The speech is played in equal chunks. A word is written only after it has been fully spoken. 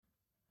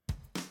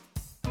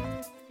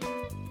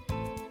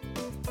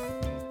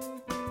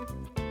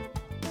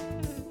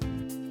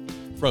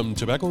From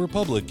Tobacco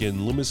Republic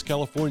in Loomis,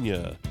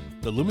 California,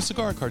 the Loomis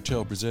Cigar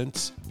Cartel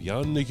presents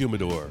Beyond the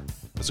Humidor,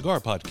 a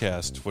cigar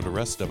podcast for the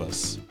rest of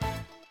us.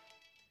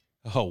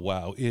 Oh,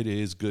 wow, it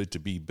is good to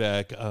be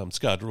back. I'm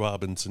Scott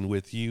Robinson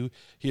with you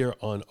here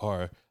on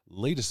our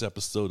latest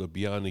episode of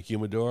Beyond the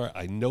Humidor.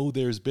 I know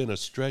there's been a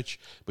stretch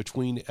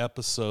between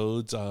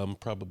episodes,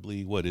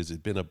 probably,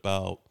 been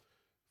about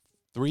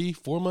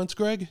 3-4 months,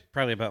 Greg?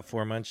 Probably about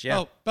 4 months,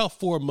 yeah. About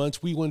 4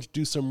 months. We wanted to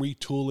do some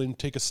retooling,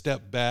 take a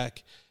step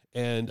back,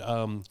 and,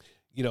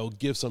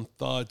 give some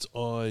thoughts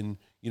on,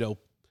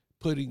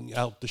 putting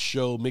out the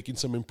show, making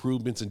some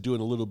improvements, and doing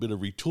a little bit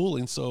of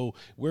retooling. So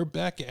we're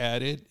back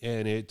at it,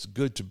 and it's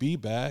good to be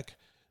back.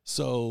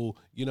 So,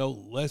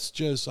 let's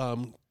just,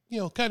 kind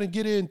of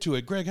get into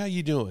it. Greg, how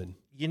you doing?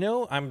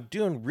 I'm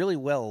doing really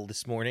well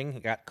this morning.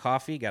 Got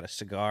coffee, got a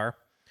cigar,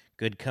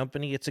 good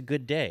company. It's a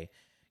good day.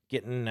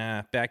 Getting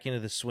back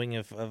into the swing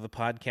of a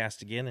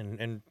podcast again,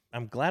 and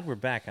I'm glad we're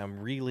back. I'm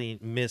really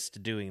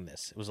missed doing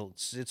this.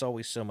 It's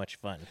always so much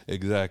fun.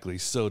 Exactly.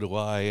 So do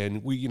I.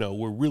 And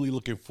we're really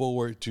looking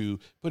forward to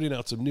putting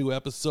out some new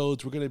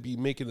episodes. We're going to be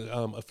making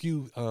a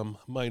few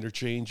minor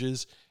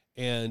changes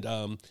and,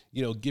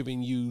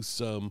 giving you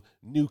some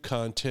new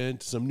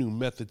content, some new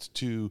methods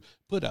to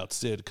put out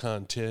said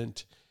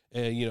content.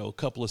 And, a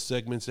couple of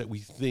segments that we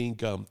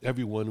think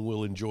everyone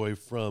will enjoy,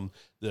 from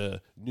the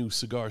new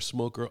cigar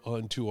smoker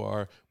onto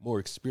our more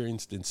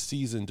experienced and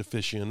seasoned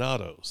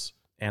aficionados.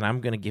 And I'm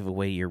going to give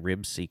away your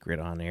rib secret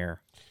on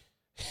air.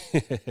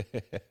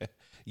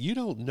 You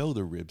don't know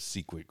the rib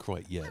secret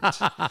quite yet.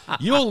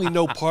 You only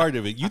know part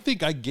of it. You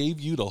think I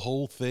gave you the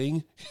whole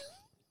thing?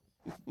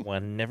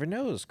 One never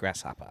knows,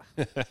 grasshopper.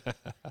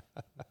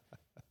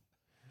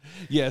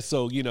 Yeah,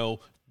 so,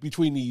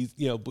 between these,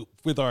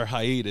 with our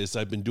hiatus,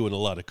 I've been doing a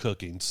lot of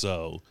cooking.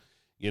 So,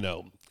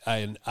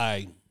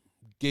 I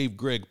gave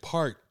Greg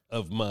part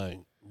of my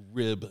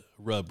rib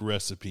rub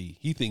recipe.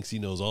 He thinks he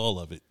knows all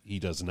of it. He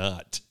does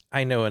not.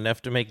 I know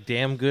enough to make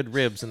damn good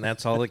ribs, and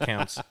that's all that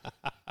counts.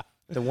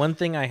 The one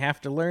thing I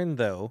have to learn,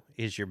 though,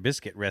 is your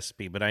biscuit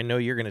recipe, but I know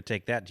you're going to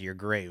take that to your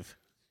grave.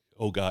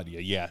 Oh, God,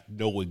 yeah.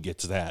 No one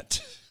gets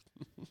that.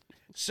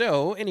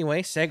 So,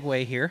 anyway,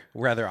 segue here.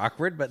 Rather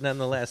awkward, but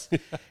nonetheless.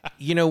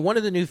 One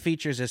of the new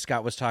features, as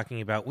Scott was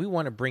talking about, we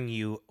want to bring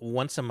you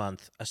once a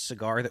month a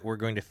cigar that we're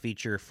going to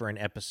feature for an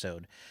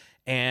episode.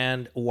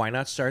 And why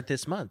not start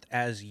this month?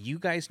 As you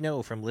guys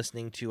know from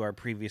listening to our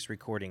previous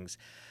recordings,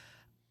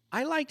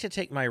 I like to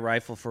take my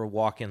rifle for a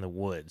walk in the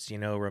woods.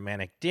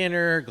 Romantic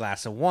dinner,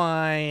 glass of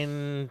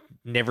wine,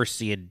 never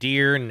see a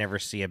deer, never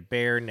see a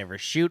bear, never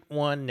shoot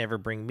one, never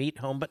bring meat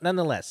home, but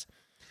nonetheless.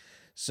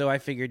 So I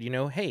figured,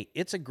 hey,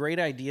 it's a great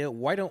idea.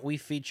 Why don't we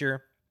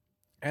feature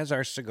as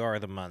our cigar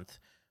of the month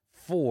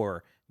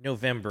for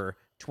November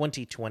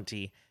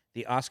 2020,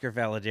 the Oscar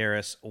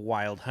Valladares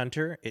Wild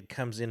Hunter. It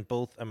comes in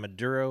both a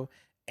Maduro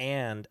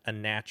and a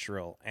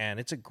natural, and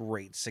it's a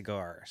great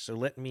cigar. So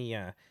let me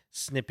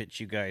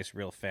snippet you guys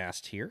real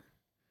fast here.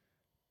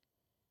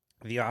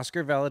 The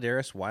Oscar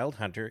Valladares Wild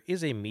Hunter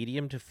is a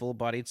medium to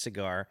full-bodied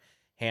cigar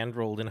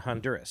hand-rolled in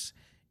Honduras.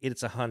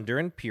 It's a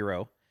Honduran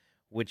Puro,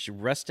 which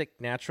rustic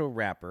natural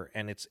wrapper,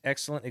 and it's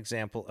excellent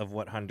example of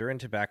what Honduran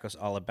tobacco is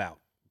all about.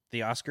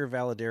 The Oscar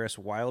Valladares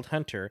Wild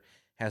Hunter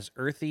has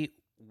earthy,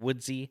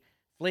 woodsy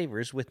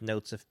flavors with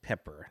notes of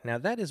pepper. Now,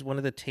 that is one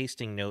of the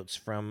tasting notes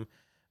from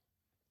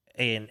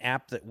an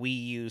app that we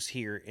use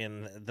here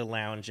in the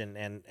lounge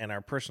and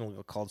our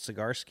personal called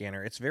Cigar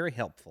Scanner. It's very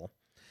helpful.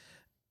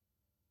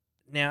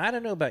 Now, I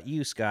don't know about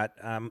you, Scott.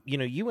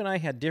 You and I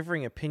had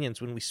differing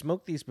opinions when we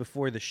smoked these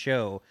before the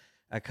show.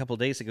 A couple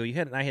days ago, you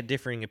and I had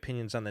differing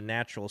opinions on the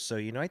natural, so,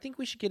 I think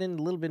we should get in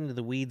a little bit into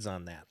the weeds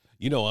on that.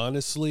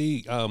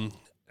 Honestly,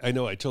 I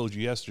know I told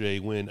you yesterday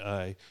when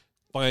I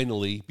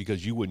finally,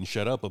 because you wouldn't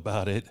shut up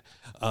about it,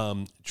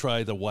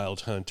 tried the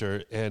Wild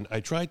Hunter, and I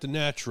tried the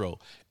natural,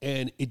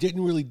 and it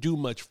didn't really do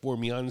much for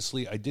me,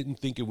 honestly. I didn't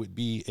think it would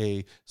be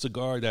a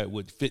cigar that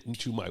would fit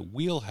into my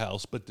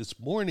wheelhouse, but this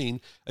morning,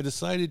 I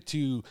decided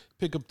to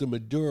pick up the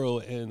Maduro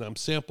and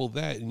sample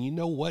that, and you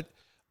know what?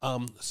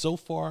 So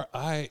far,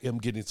 I am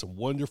getting some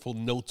wonderful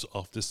notes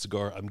off this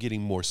cigar. I'm getting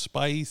more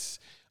spice.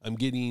 I'm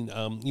getting,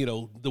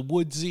 the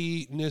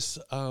woodsiness.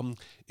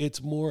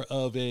 It's more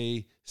of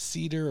a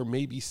cedar or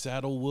maybe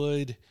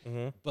saddlewood,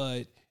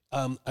 but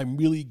I'm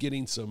really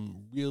getting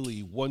some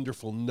really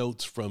wonderful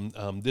notes from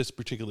this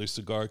particular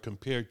cigar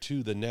compared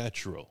to the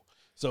natural.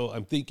 So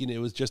I'm thinking it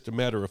was just a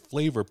matter of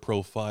flavor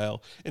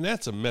profile, and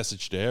that's a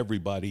message to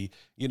everybody.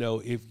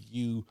 If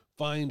you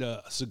find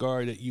a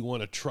cigar that you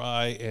want to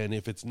try, and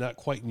if it's not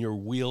quite in your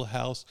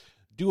wheelhouse,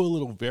 do a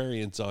little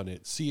variance on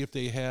it. See if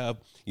they have,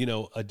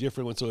 a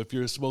different one. So if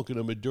you're smoking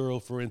a Maduro,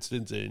 for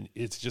instance, and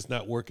it's just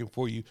not working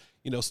for you,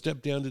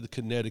 step down to the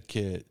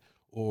Connecticut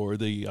or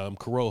the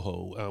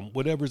Corojo,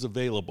 whatever's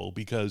available,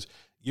 because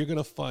you're going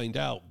to find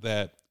out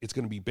that it's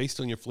going to be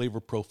based on your flavor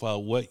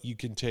profile, what you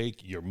can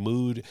take, your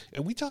mood.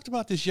 And we talked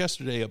about this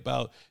yesterday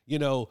about,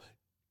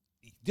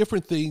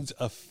 different things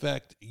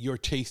affect your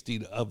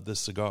tasting of the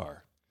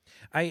cigar.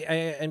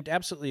 I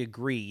absolutely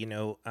agree. It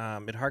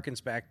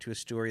harkens back to a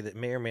story that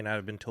may or may not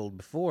have been told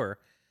before.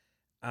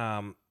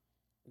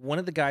 One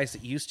of the guys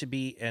that used to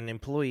be an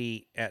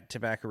employee at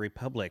Tobacco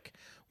Republic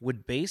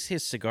would base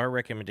his cigar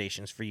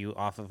recommendations for you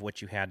off of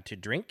what you had to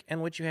drink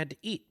and what you had to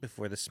eat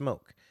before the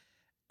smoke.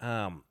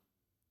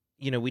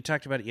 We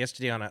talked about it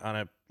yesterday on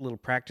a little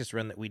practice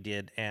run that we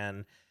did,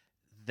 and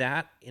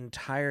that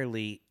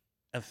entirely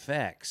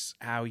affects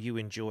how you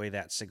enjoy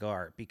that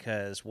cigar,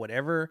 because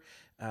whatever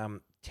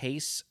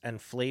tastes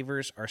and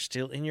flavors are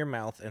still in your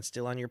mouth and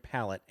still on your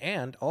palate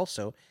and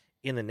also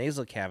in the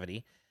nasal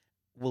cavity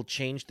will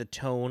change the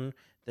tone,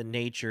 the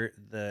nature,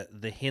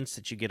 the hints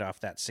that you get off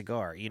that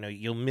cigar.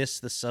 You'll miss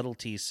the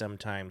subtleties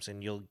sometimes,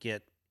 and you'll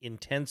get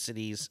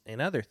intensities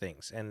in other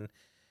things, and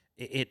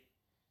it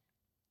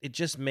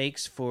just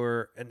makes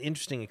for an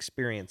interesting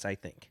experience, I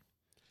think.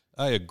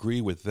 I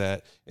agree with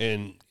that.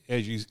 And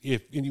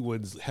if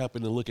anyone's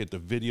happened to look at the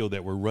video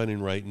that we're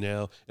running right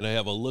now, and I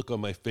have a look on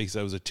my face,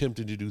 I was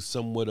attempting to do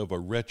somewhat of a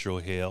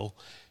retrohale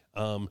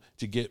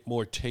to get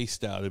more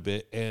taste out of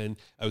it. And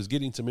I was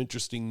getting some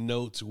interesting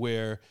notes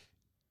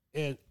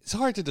and it's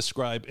hard to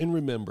describe. And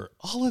remember,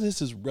 all of this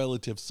is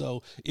relative.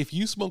 So if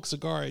you smoke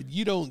cigar and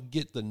you don't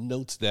get the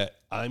notes that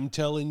I'm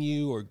telling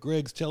you or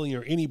Greg's telling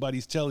you or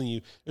anybody's telling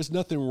you, there's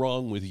nothing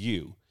wrong with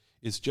you.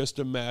 It's just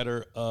a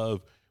matter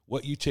of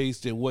what you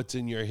taste and what's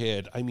in your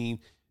head. I mean,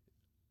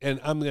 and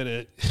I'm going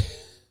to,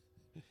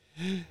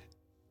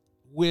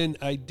 when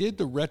I did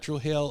the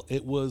retrohale,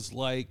 it was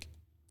like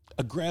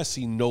a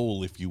grassy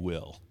knoll, if you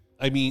will.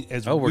 I mean,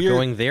 we're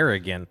going there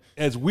again.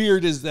 As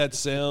weird as that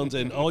sounds,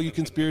 and all you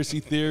conspiracy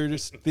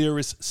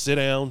theorists, sit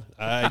down.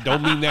 I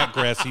don't mean that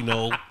grassy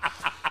knoll.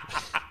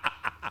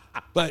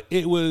 But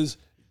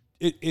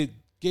it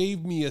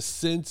gave me a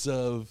sense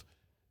of,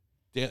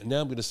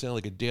 now I'm going to sound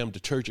like a damn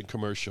detergent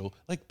commercial,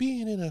 like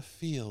being in a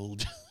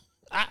field.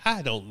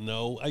 I don't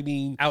know. I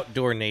mean,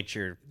 outdoor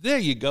nature. There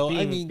you go.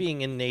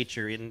 Being in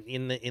nature,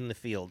 in the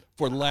field.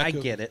 I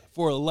get it.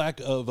 For a lack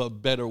of a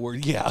better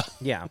word, yeah.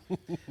 Yeah.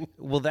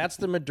 Well, that's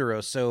the Maduro.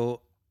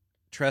 So,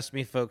 trust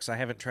me, folks. I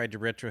haven't tried to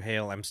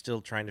retrohale. I'm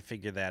still trying to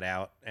figure that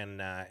out.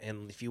 And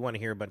if you want to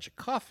hear a bunch of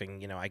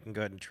coughing, I can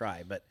go ahead and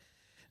try. But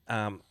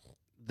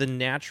the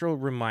natural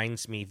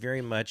reminds me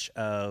very much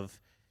of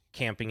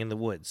camping in the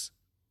woods.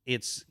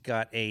 It's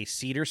got a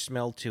cedar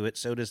smell to it.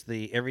 So does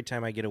every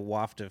time I get a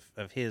waft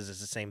of his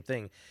is the same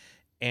thing.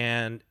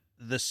 And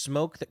the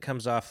smoke that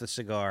comes off the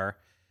cigar,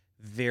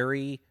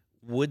 very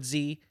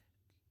woodsy,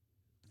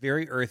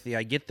 very earthy.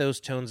 I get those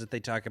tones that they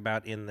talk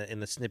about in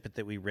the snippet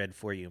that we read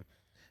for you.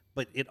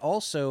 But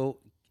there's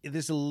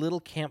a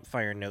little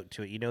campfire note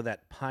to it.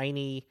 That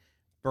piney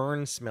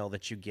burn smell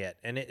that you get.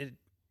 And it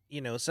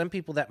some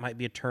people that might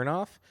be a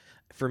turnoff.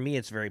 For me,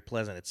 it's very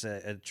pleasant. It's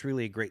a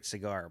truly a great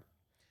cigar.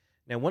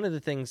 Now, one of the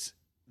things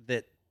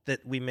that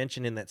we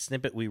mentioned in that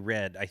snippet we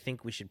read, I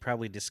think we should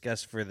probably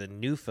discuss for the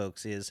new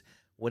folks is,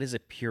 what is a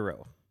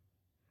puro?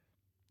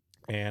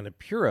 And a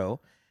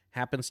puro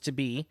happens to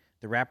be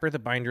the wrapper, the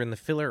binder, and the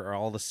filler are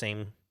all the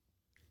same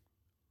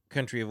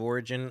country of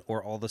origin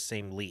or all the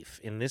same leaf.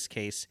 In this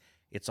case,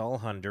 it's all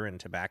Honduran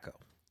tobacco.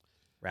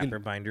 Wrapper,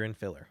 binder, and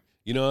filler.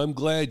 I'm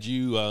glad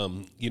you,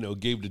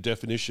 gave the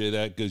definition of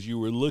that, because you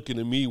were looking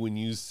at me when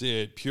you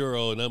said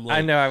puro, and I'm like...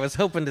 I know, I was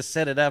hoping to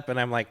set it up, and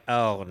I'm like,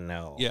 oh,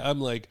 no. Yeah, I'm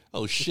like,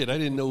 oh, shit, I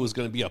didn't know it was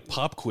going to be a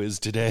pop quiz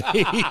today.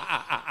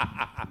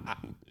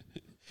 I'm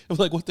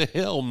like, what the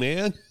hell,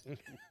 man?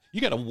 You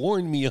got to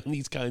warn me on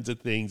these kinds of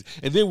things.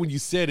 And then when you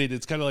said it,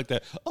 it's kind of like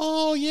that,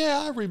 oh,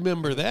 yeah, I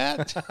remember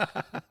that.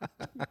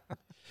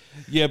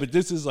 Yeah, but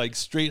this is like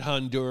straight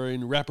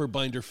Honduran, wrapper,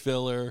 binder,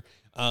 filler.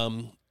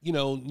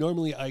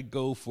 Normally I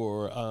go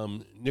for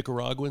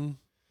Nicaraguan.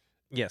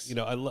 Yes.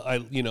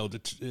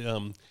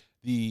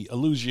 The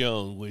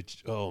Illusion,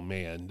 which, oh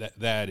man,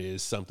 that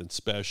is something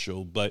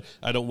special. But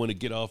I don't want to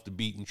get off the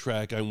beaten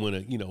track. I want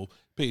to,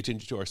 pay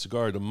attention to our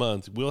cigar of the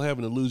month. We'll have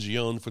an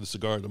Illusion for the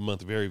cigar of the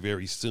month very,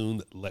 very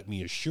soon. Let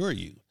me assure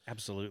you.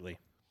 Absolutely.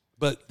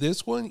 But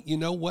this one, you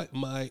know what?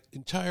 My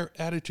entire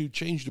attitude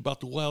changed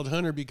about the Wild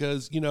Hunter,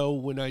 because,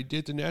 when I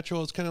did the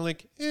natural, it's kind of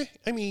like,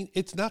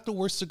 it's not the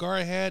worst cigar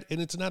I had, and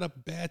it's not a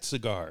bad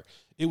cigar.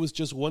 It was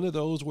just one of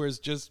those where it's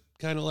just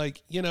kind of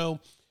like,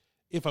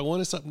 if I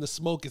wanted something to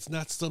smoke, it's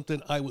not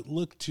something I would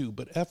look to.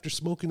 But after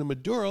smoking a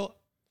Maduro,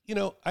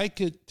 I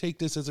could take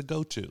this as a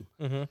go-to.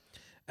 Mm-hmm.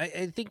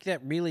 I think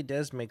that really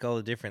does make all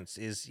the difference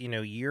is,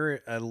 you're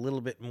a little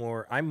bit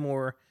more, I'm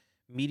more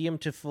medium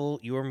to full,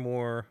 you're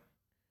more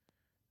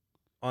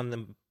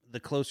on the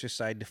closer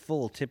side to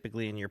full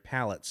typically in your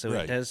palate. So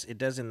right. it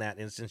does in that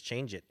instance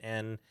change it.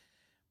 And,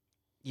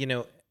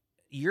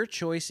 your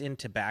choice in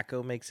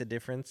tobacco makes a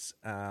difference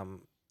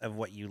of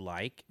what you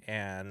like.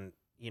 And,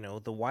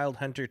 the Wild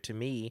Hunter to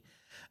me,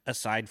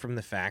 aside from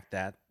the fact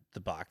that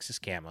the box is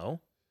camo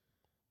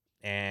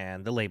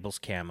and the label's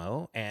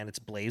camo and it's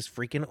blazed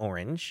freaking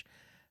orange,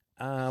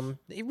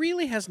 it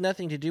really has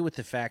nothing to do with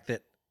the fact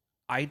that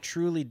I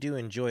truly do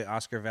enjoy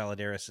Oscar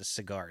Valadares'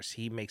 cigars.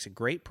 He makes a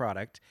great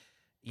product.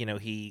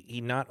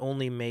 He not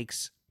only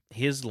makes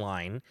his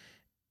line,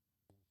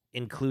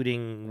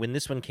 including when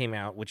this one came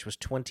out, which was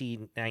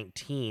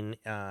 2019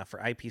 for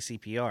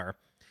IPCPR.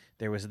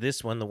 There was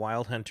this one, the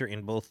Wild Hunter,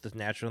 in both the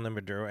natural and the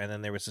Maduro, and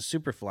then there was the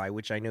Superfly,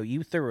 which I know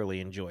you thoroughly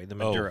enjoy, the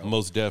Maduro. Oh,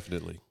 most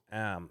definitely.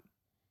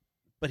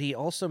 But he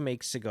also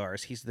makes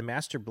cigars. He's the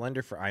master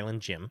blender for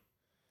Island Jim.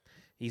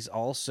 He's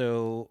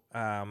also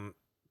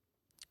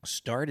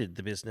started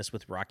the business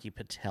with Rocky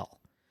Patel.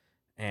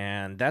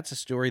 And that's a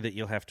story that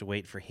you'll have to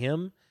wait for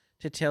him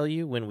to tell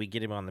you when we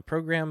get him on the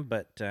program.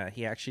 But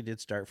he actually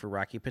did start for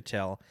Rocky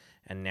Patel,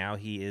 and now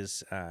he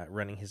is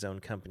running his own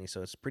company.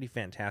 So it's pretty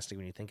fantastic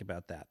when you think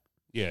about that.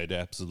 Yeah, it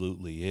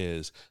absolutely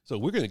is. So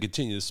we're going to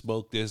continue to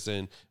smoke this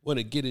and want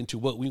to get into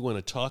what we want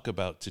to talk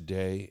about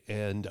today.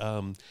 And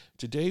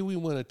today we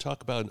want to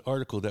talk about an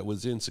article that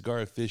was in Cigar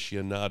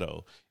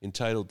Aficionado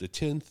entitled The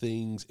 10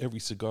 Things Every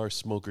Cigar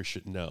Smoker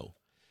Should Know.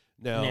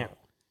 Now,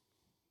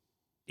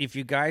 if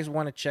you guys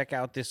want to check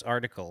out this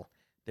article,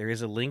 there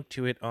is a link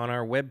to it on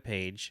our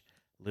webpage,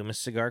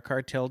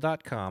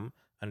 LoomisCigarCartel.com,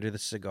 under the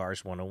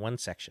Cigars 101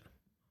 section.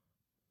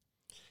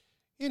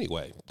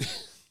 Anyway...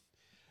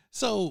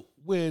 So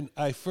when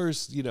I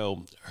first,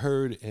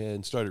 heard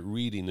and started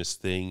reading this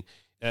thing,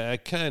 I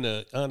kind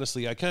of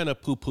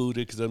poo-pooed it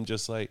because I'm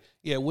just like,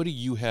 yeah, what do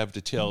you have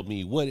to tell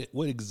me?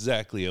 What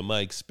exactly am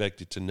I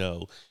expected to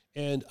know?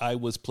 And I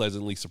was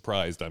pleasantly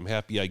surprised. I'm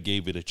happy I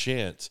gave it a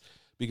chance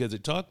because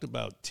it talked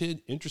about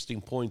 10 interesting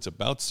points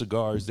about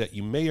cigars that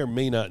you may or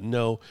may not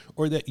know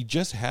or that you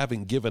just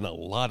haven't given a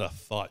lot of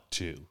thought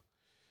to.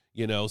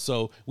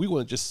 So we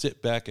want to just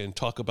sit back and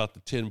talk about the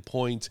 10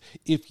 points.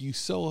 If you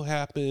so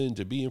happen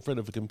to be in front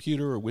of a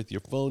computer or with your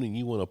phone and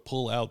you want to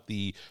pull out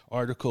the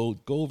article,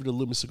 go over to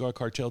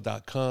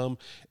LoomisCigarCartel.com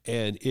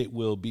and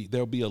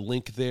there'll be a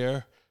link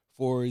there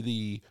for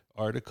the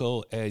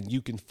article and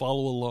you can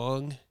follow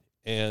along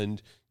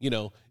and,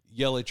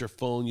 yell at your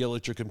phone, yell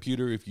at your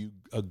computer if you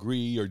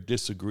agree or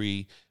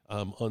disagree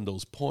on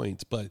those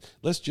points. But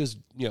let's just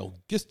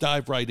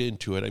dive right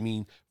into it. I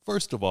mean,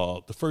 first of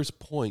all, the first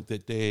point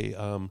that they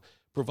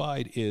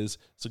provide is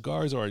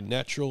cigars are a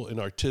natural and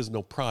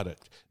artisanal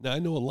product. Now, I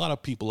know a lot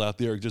of people out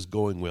there are just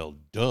going, well,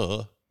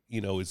 duh,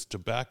 it's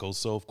tobacco,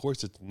 so of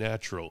course it's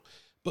natural.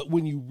 But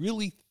when you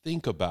really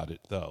think about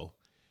it, though,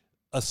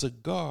 a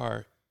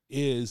cigar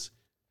is,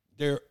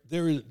 there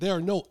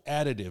are no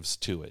additives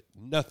to it,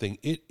 nothing.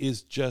 It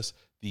is just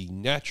the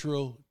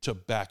natural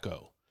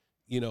tobacco,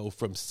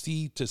 from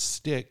seed to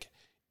stick.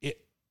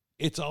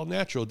 It's all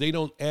natural. They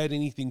don't add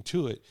anything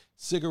to it.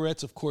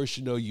 Cigarettes, of course,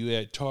 you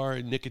add tar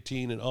and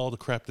nicotine and all the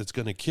crap that's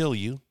going to kill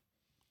you.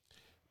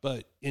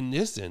 But in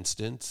this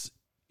instance,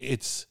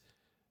 it's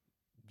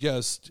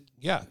just,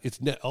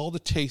 all the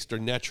tastes are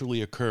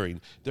naturally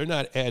occurring. They're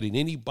not adding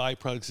any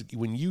byproducts.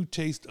 When you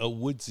taste a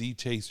woodsy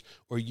taste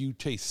or you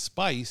taste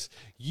spice,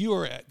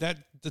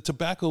 the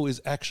tobacco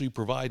is actually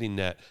providing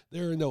that.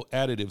 There are no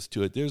additives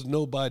to it. There's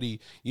nobody,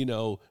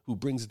 who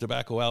brings the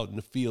tobacco out in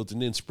the fields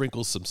and then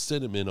sprinkles some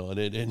cinnamon on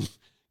it and,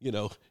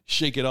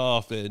 shake it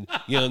off. And,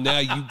 now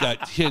you've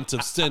got hints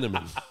of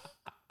cinnamon.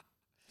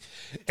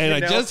 And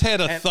I just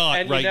had a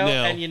thought right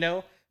now.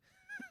 And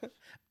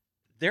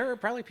there are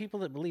probably people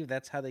that believe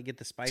that's how they get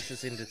the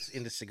spices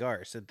into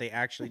cigars, that they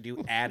actually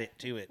do add it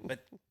to it,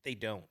 but they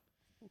don't.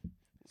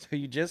 So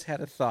you just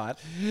had a thought.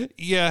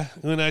 Yeah,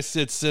 when I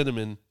said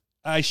cinnamon,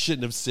 I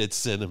shouldn't have said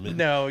cinnamon.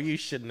 No, you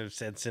shouldn't have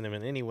said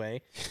cinnamon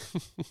anyway.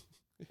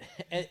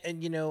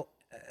 and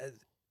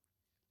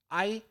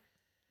I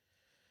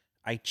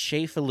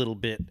chafe a little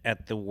bit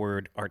at the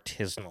word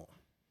artisanal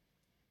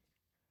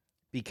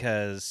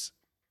because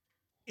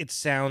it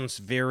sounds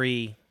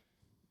very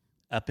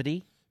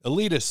uppity.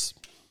 Elitist.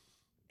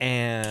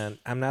 And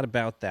I'm not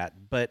about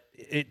that, but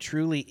it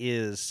truly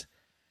is.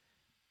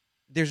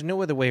 There's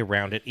no other way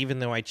around it, even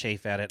though I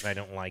chafe at it and I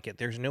don't like it.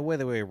 There's no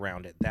other way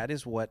around it. That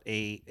is what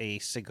a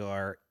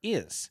cigar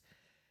is.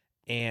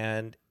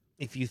 And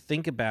if you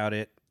think about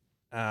it,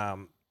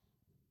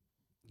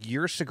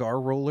 your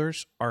cigar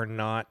rollers are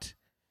not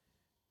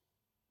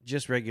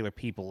just regular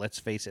people. Let's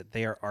face it.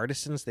 They are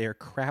artisans. They are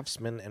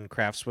craftsmen and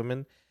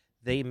craftswomen.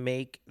 They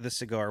make the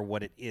cigar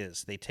what it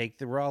is. They take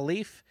the raw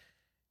leaf,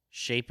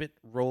 shape it,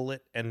 roll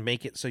it, and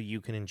make it so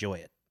you can enjoy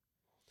it.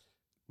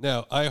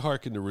 Now, I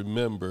hearken to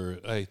remember,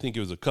 I think it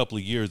was a couple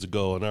of years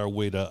ago on our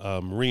way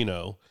to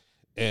Reno,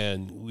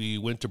 and we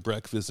went to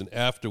breakfast, and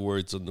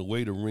afterwards on the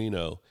way to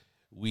Reno,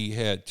 we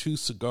had two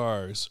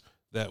cigars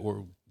that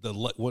were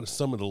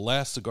some of the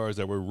last cigars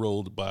that were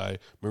rolled by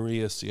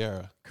Maria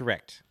Sierra.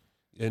 Correct.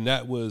 And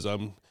that was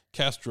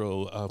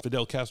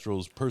Fidel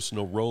Castro's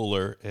personal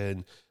roller,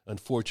 and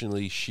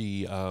unfortunately,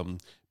 she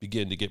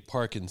began to get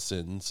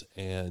Parkinson's,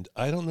 and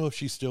I don't know if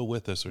she's still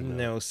with us or not.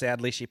 No,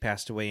 sadly, she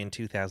passed away in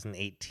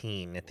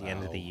 2018 at the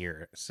end of the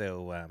year.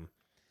 So,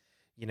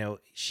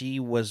 she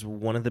was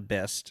one of the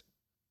best,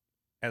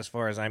 as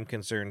far as I'm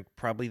concerned,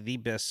 probably the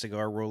best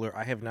cigar roller.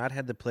 I have not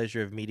had the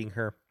pleasure of meeting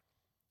her,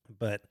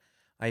 but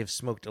I have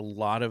smoked a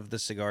lot of the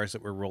cigars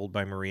that were rolled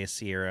by Maria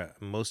Sierra.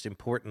 Most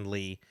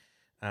importantly,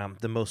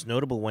 the most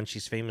notable one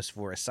she's famous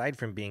for, aside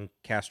from being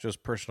Castro's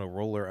personal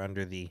roller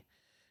under the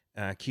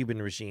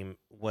Cuban regime,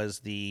 was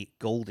the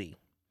Goldie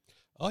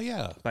Oh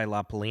yeah. by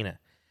La Polina,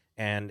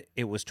 and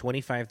it was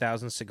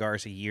 25,000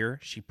 cigars a year.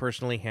 She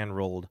personally hand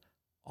rolled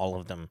all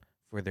of them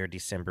for their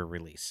December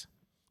release.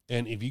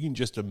 And if you can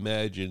just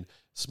imagine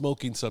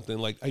smoking something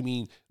like, I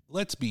mean,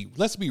 let's be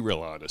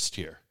real honest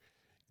here.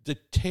 The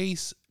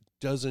taste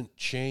doesn't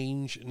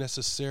change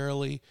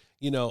necessarily.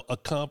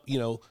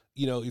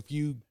 If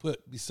you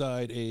put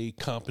beside a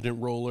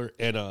Competent roller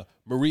and a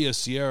Maria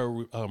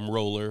Sierra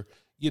roller,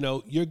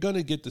 you're going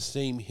to get the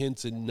same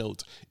hints and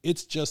notes.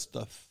 It's just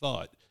the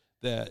thought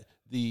that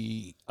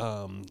the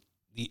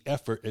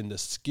effort and the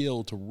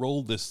skill to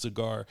roll this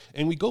cigar.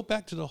 And we go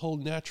back to the whole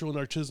natural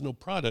and artisanal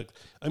product.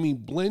 I mean,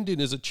 blending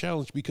is a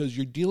challenge because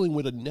you're dealing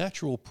with a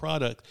natural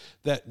product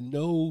that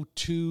no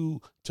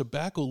two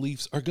tobacco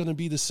leaves are going to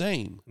be the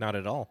same. Not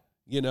at all.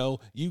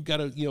 You got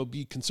to,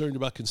 be concerned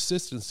about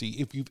consistency.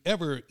 If you've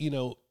ever,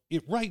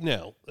 right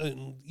now,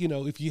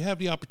 if you have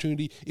the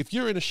opportunity, if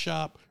you're in a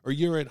shop or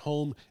you're at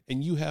home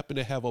and you happen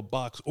to have a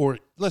box, or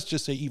let's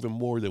just say even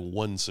more than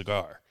one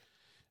cigar,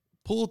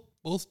 pull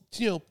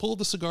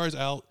the cigars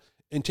out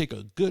and take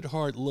a good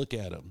hard look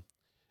at them.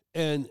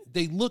 And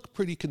they look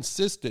pretty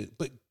consistent,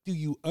 but do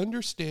you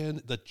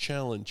understand the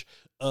challenge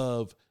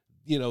of,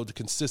 the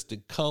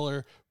consistent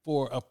color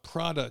for a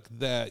product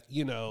that,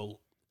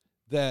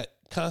 that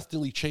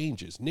constantly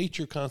changes?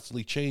 Nature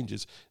constantly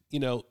changes.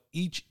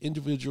 Each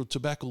individual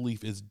tobacco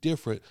leaf is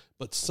different,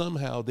 but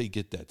somehow they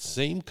get that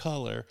same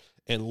color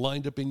and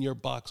lined up in your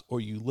box,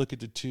 or you look at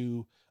the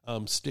two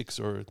sticks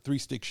or three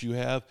sticks you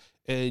have,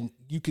 and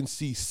you can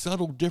see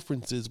subtle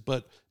differences,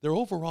 but they're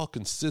overall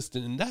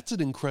consistent, and that's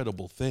an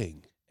incredible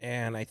thing.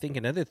 And I think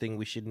another thing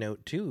we should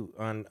note too,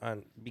 on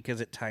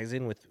because it ties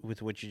in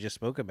with what you just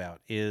spoke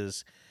about,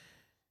 is,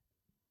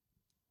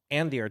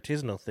 and the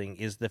artisanal thing,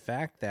 is the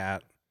fact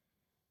that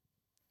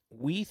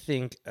we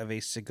think of a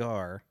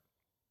cigar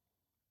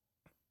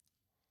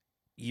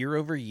year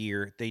over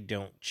year, they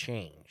don't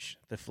change.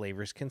 The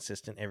flavor's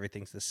consistent,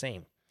 everything's the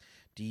same.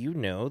 Do you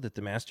know that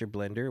the master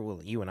blender,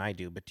 well, you and I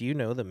do, but do you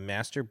know the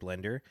master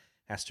blender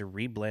has to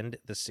reblend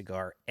the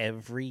cigar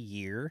every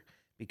year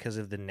because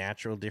of the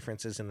natural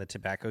differences in the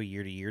tobacco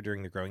year to year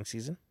during the growing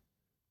season?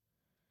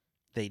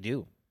 They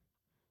do.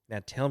 Now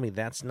tell me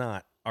that's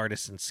not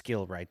artisan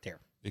skill right there.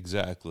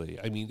 Exactly.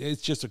 I mean,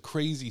 it's just a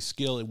crazy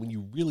skill. And when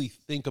you really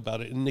think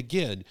about it, and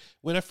again,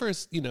 when I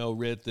first,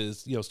 read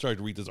this, started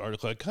to read this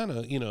article, I kind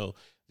of,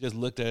 just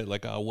looked at it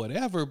like, oh,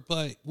 whatever.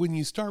 But when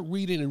you start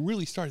reading and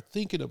really start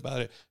thinking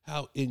about it,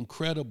 how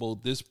incredible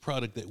this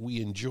product that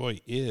we enjoy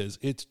is,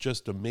 it's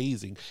just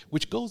amazing,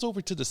 which goes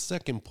over to the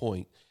second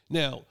point.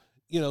 Now,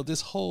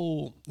 this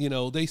whole,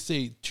 they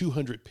say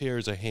 200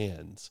 pairs of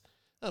hands.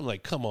 I'm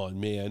like, come on,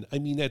 man. I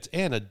mean, that's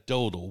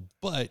anecdotal,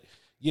 but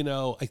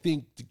I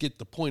think to get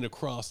the point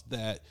across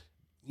that,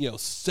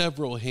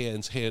 several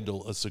hands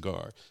handle a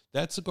cigar.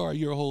 That cigar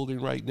you're holding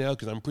right now,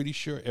 because I'm pretty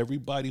sure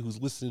everybody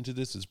who's listening to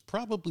this is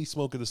probably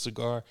smoking a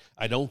cigar.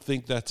 I don't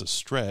think that's a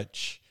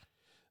stretch.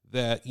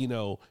 That,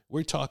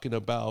 we're talking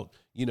about,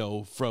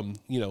 from,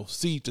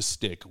 seed to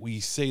stick.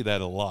 We say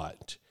that a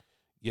lot,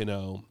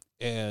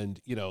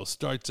 and,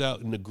 starts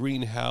out in the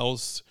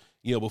greenhouse,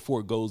 before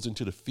it goes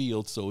into the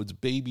field. So it's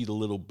babied a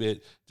little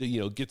bit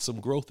to, get some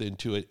growth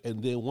into it.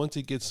 And then once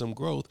it gets some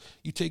growth,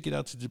 you take it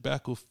out to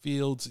tobacco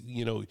fields,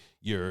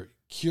 you're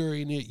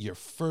curing it, you're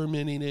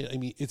fermenting it. I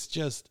mean, it's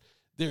just,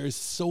 there's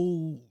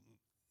so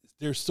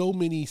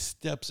many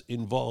steps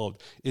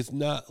involved. It's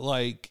not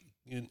like,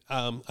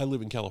 I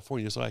live in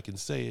California, so I can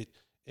say it.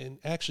 And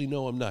actually,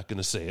 no, I'm not going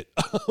to say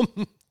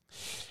it.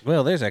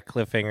 Well, there's a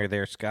cliffhanger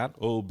there, Scott.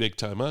 Oh, big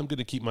time. I'm going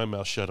to keep my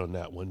mouth shut on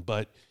that one.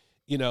 But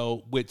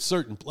with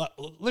certain,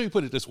 let me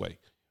put it this way,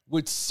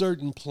 with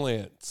certain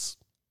plants,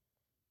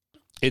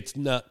 it's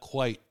not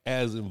quite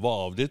as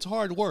involved. It's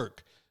hard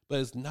work, but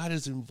it's not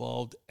as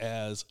involved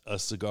as a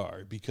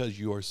cigar because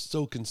you are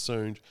so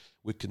concerned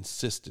with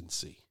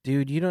consistency.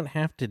 Dude, you don't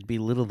have to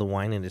belittle the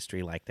wine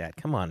industry like that.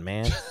 Come on,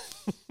 man.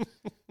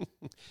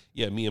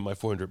 Yeah, me and my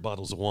 400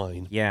 bottles of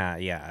wine.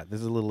 Yeah.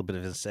 There's a little bit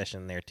of a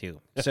session there,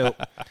 too. So,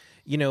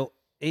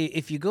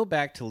 if you go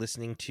back to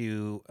listening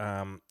to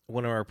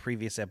one of our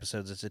previous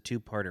episodes, it's a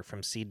two-parter,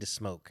 From Seed to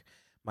Smoke,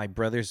 my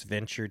brother's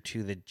venture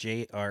to the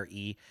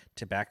JRE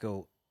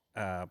tobacco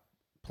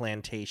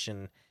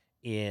plantation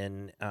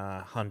in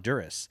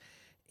Honduras.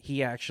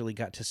 He actually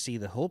got to see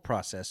the whole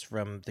process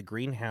from the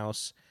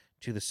greenhouse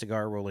to the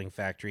cigar rolling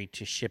factory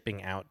to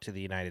shipping out to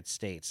the United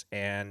States.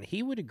 And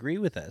he would agree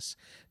with us,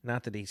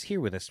 not that he's here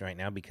with us right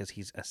now because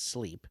he's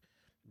asleep,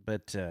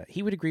 but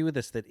he would agree with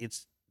us that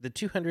the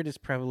 200 is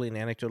probably an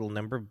anecdotal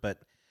number, but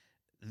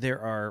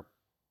there are,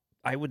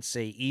 I would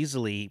say,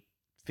 easily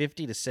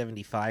 50 to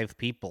 75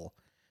 people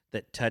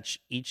that touch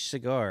each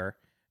cigar,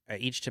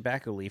 each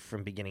tobacco leaf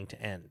from beginning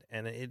to end.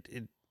 And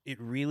it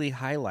really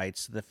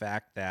highlights the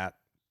fact that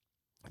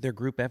they're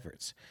group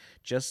efforts.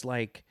 Just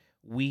like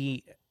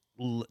we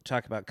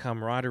talk about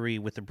camaraderie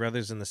with the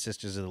brothers and the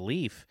sisters of the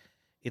leaf,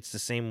 it's the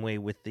same way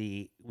with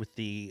the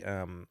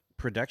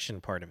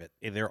production part of it.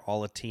 They're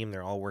all a team.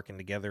 They're all working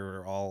together.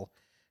 They're all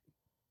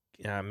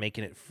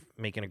making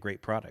a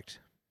great product.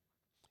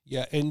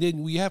 Yeah, and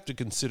then we have to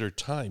consider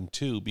time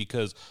too,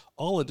 because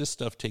all of this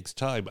stuff takes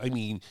time. I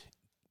mean,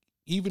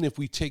 even if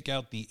we take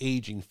out the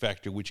aging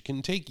factor, which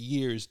can take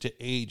years to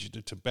age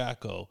the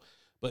tobacco,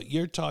 but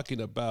you're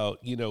talking about,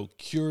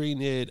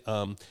 curing it,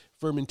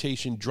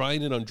 fermentation,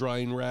 drying it on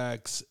drying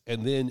racks,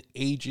 and then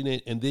aging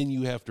it, and then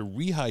you have to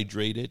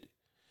rehydrate it,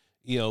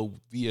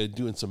 via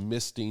doing some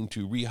misting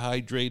to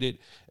rehydrate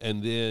it,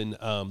 and then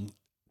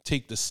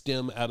take the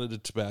stem out of the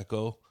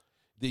tobacco.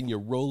 Then you're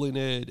rolling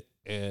it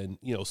and,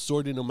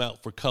 sorting them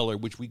out for color,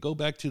 which we go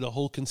back to the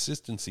whole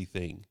consistency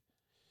thing.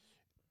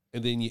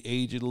 And then you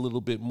age it a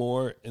little bit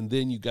more, and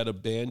then you got to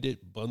band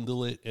it,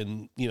 bundle it,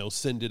 and,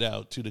 send it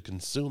out to the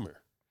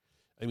consumer.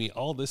 I mean,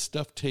 all this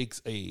stuff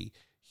takes a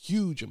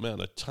huge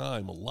amount of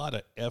time, a lot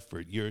of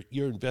effort. You're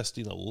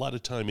investing a lot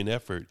of time and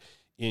effort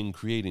in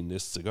creating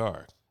this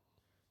cigar.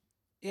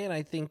 And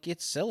I think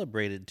it's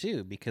celebrated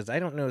too, because I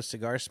don't know a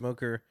cigar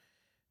smoker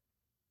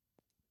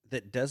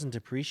that doesn't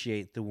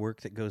appreciate the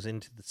work that goes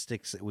into the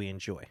sticks that we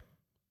enjoy.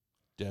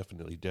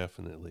 Definitely,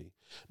 definitely.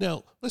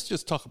 Now, let's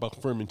just talk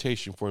about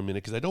fermentation for a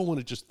minute, because I don't want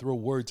to just throw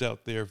words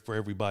out there for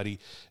everybody.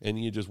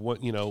 And you just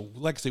want,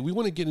 like I say, we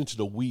want to get into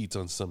the weeds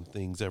on some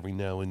things every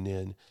now and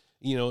then,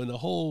 and the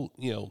whole,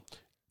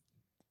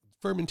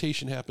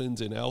 fermentation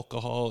happens in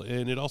alcohol,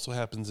 and it also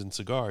happens in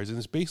cigars. And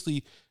it's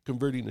basically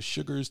converting the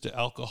sugars to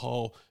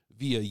alcohol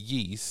via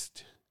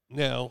yeast.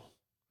 Now,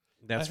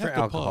 that's for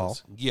alcohol.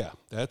 Pause. Yeah,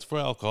 that's for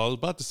alcohol. I was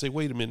about to say,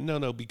 wait a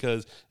minute. No,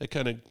 because it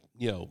kind of,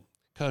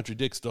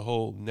 contradicts the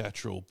whole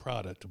natural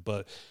product.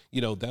 But,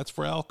 that's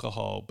for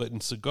alcohol. But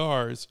in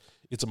cigars,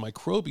 it's a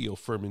microbial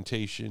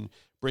fermentation,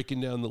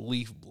 breaking down the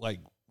leaf like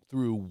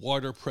through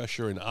water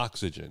pressure and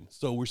oxygen.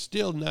 So we're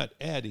still not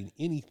adding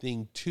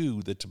anything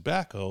to the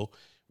tobacco.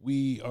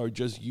 We are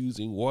just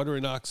using water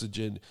and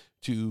oxygen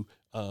to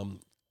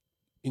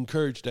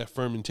encourage that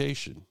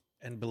fermentation.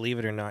 And believe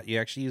it or not, you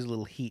actually use a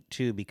little heat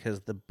too,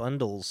 because the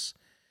bundles,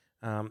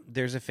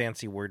 there's a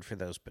fancy word for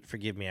those, but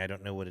forgive me, I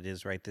don't know what it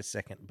is right this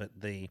second. But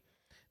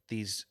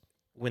these,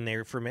 when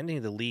they're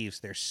fermenting the leaves,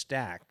 they're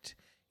stacked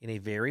in a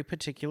very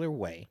particular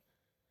way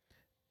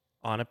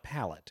on a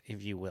pallet,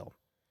 if you will.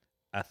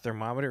 A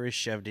thermometer is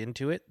shoved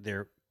into it.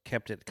 They're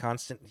kept at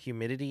constant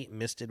humidity,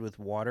 misted with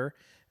water,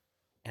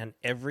 and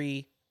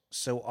every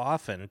so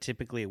often,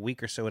 typically a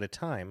week or so at a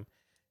time,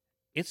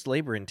 it's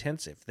labor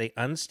intensive. They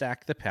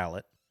unstack the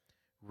pallet,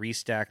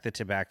 restack the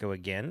tobacco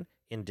again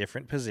in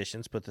different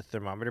positions, put the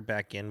thermometer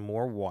back in,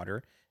 more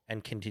water,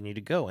 and continue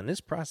to go. And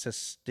this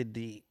process,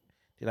 did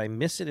I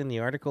miss it in the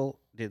article?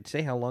 Did it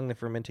say how long the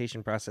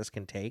fermentation process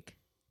can take?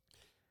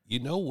 You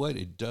know what?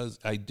 It does.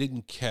 I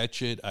didn't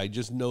catch it. I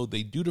just know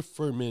they do the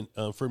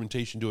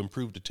fermentation to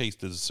improve the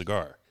taste of the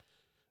cigar.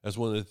 That's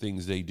one of the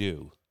things they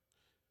do,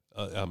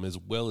 as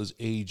well as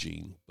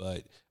aging.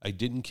 But I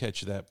didn't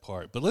catch that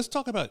part. But let's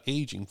talk about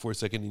aging for a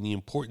second and the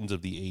importance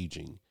of the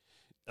aging.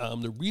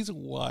 The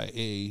reason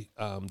why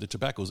the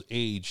tobacco is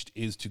aged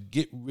is to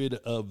get rid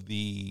of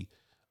the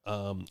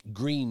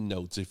green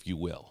notes, if you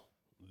will.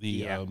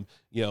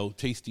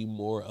 Tasting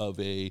more of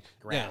a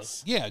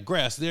grass.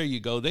 Grass. There you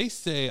go. They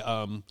say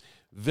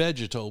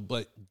vegetal,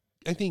 but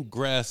I think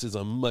grass is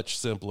a much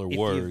simpler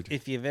word.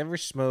 If you've ever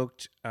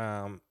smoked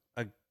help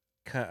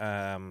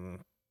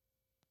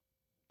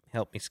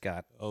me,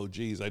 Scott. Oh,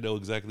 geez, I know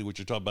exactly what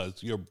you're talking about.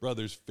 It's your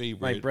brother's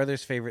favorite. My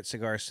brother's favorite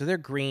cigars. So they're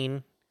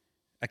green,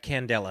 a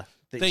Candela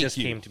that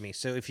came to me.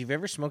 So if you've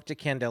ever smoked a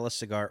Candela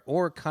cigar,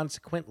 or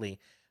consequently,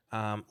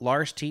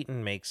 Lars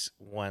Teton makes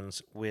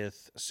ones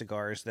with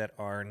cigars that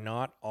are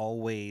not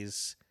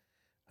always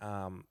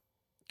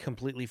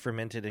completely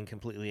fermented and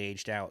completely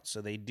aged out.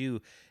 So they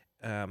do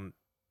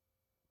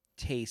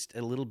taste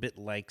a little bit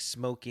like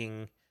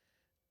smoking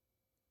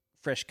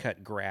fresh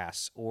cut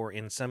grass, or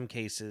in some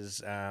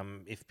cases,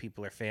 if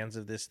people are fans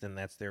of this, then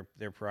that's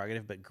their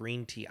prerogative. But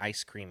green tea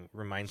ice cream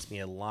reminds me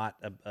a lot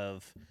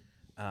of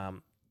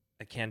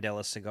a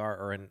Candela cigar,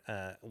 or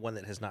one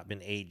that has not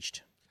been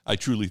aged. I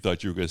truly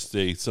thought you were going to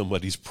say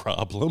somebody's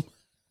problem.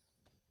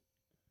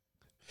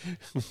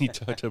 We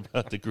talked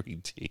about the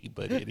green tea,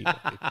 but anyway.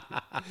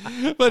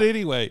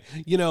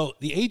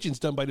 The aging's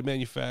done by the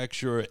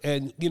manufacturer,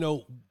 and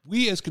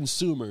we as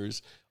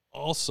consumers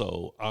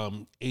also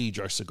age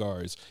our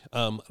cigars.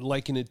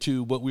 Liken it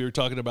to what we were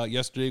talking about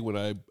yesterday when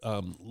I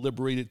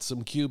liberated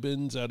some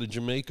Cubans out of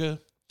Jamaica,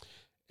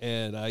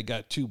 and I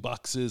got 2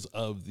 boxes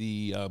of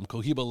the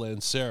Cohiba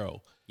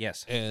Lancero.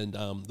 Yes. And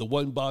the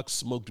one box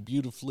smoked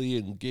beautifully,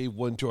 and gave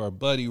one to our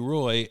buddy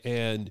Roy,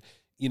 and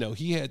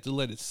he had to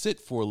let it sit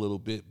for a little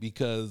bit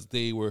because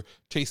they were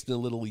tasting a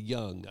little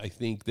young. I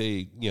think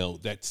they,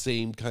 that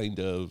same kind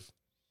of,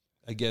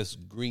 I guess,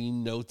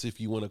 green notes,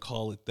 if you want to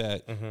call it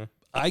that. Mm-hmm.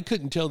 I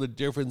couldn't tell the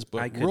difference,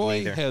 but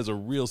Roy has a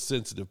real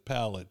sensitive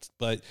palate.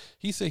 But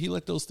he said he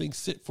let those things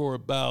sit for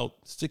about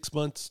 6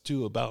 months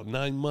to about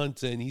 9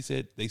 months, and he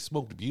said they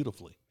smoked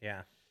beautifully.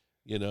 Yeah.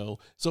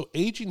 So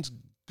aging's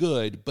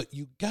good, but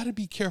you got to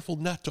be careful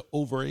not to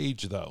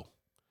overage, though.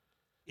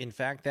 In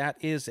fact, it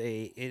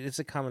is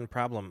a common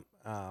problem,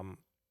 and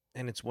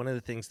it's one of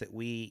the things that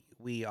we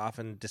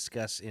often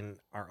discuss in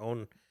our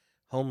own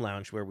home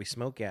lounge where we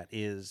smoke at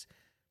is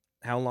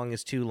how long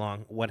is too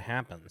long? What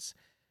happens?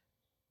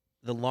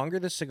 The longer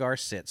the cigar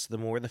sits, the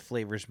more the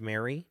flavors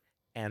marry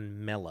and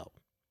mellow.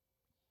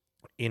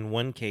 In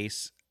one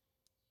case,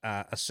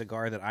 a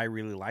cigar that I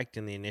really liked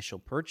in the initial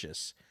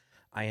purchase,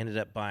 I ended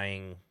up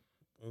buying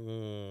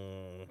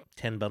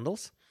 10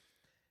 bundles.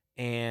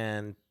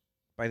 And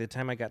by the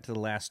time I got to the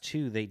last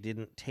two, they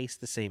didn't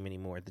taste the same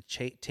anymore.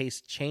 The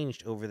taste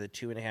changed over the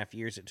 2.5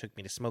 years it took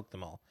me to smoke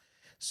them all.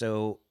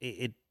 So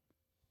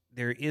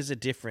there is a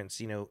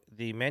difference. You know,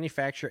 the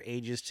manufacturer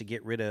ages to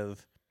get rid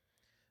of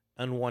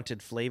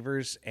unwanted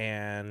flavors,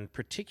 and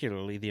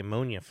particularly the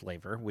ammonia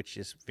flavor, which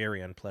is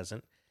very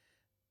unpleasant.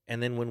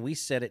 And then when we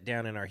set it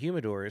down in our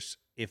humidors,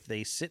 if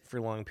they sit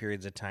for long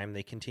periods of time,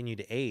 they continue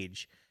to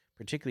age,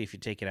 particularly if you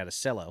take it out of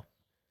cello.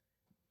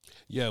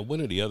 Yeah,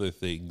 one of the other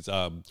things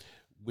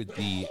with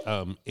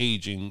the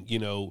aging, you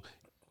know,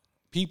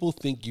 people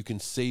think you can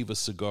save a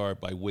cigar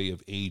by way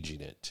of aging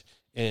it,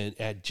 and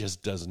that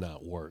just does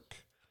not work.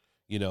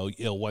 You know,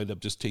 it'll wind up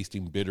just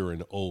tasting bitter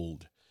and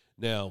old.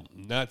 Now,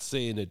 not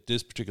saying that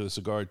this particular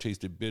cigar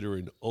tasted bitter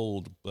and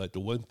old, but the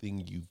one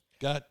thing you've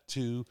got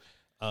to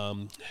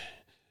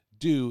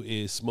do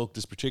is smoke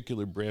this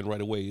particular brand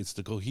right away. It's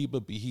the Cohiba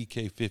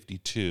BHK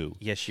 52.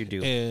 Yes, you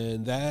do.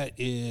 And that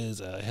is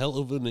a hell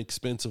of an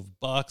expensive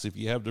box. If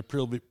you have the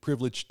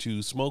privilege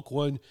to smoke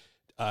one,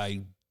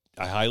 I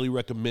highly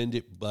recommend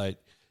it,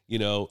 but you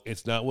know,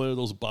 it's not one of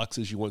those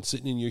boxes you want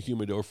sitting in your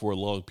humidor for a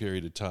long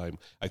period of time.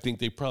 I think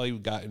they probably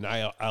got, and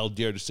I'll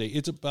dare to say,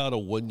 it's about a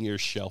 1-year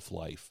shelf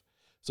life.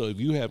 So if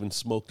you haven't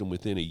smoked them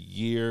within a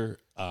year,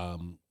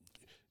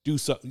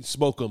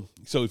 smoke them.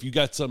 So if you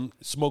got some,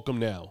 smoke them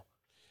now.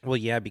 Well,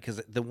 yeah, because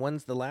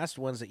the last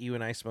ones that you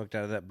and I smoked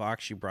out of that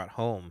box you brought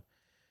home,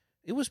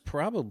 it was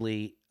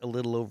probably a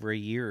little over a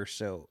year or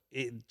so.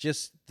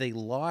 They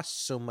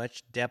lost so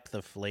much depth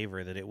of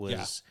flavor that it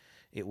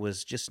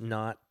was just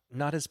not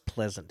as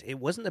pleasant. It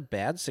wasn't a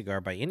bad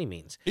cigar by any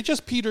means. It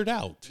just petered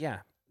out. Yeah,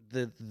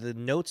 the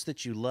notes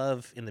that you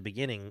love in the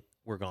beginning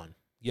were gone.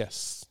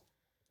 Yes.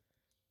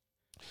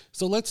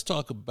 So let's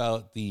talk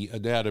about the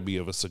anatomy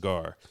of a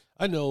cigar.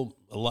 I know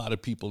a lot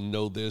of people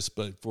know this,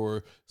 but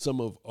for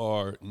some of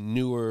our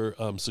newer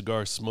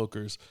cigar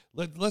smokers,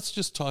 let's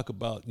just talk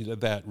about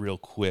that real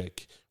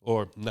quick,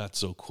 or not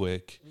so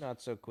quick. Not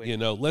so quick.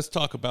 Let's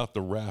talk about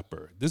the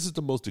wrapper. This is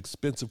the most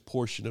expensive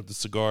portion of the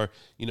cigar,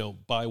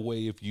 by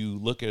way if you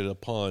look at it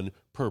upon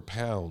per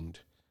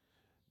pound.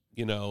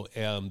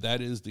 And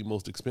that is the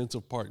most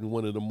expensive part, and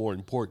one of the more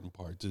important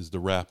parts is the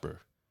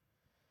wrapper.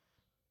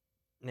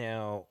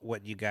 Now,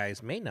 what you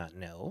guys may not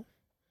know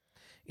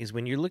is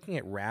when you're looking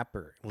at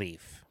wrapper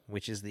leaf,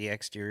 which is the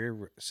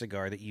exterior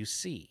cigar that you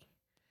see.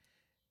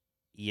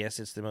 Yes,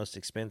 it's the most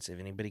expensive.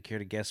 Anybody care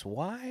to guess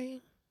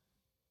why?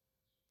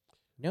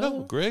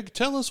 No, Greg,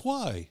 tell us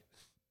why.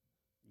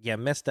 Yeah,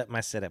 messed up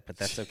my setup, but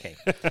that's okay.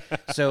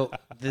 So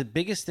the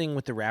biggest thing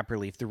with the wrapper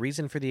leaf, the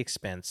reason for the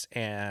expense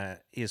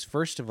is,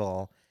 first of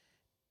all,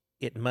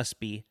 it must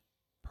be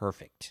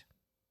perfect.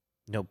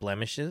 No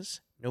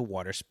blemishes, no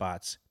water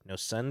spots, no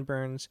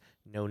sunburns,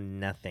 no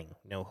nothing,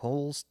 no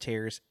holes,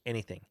 tears,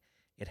 anything.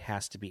 It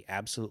has to be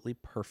absolutely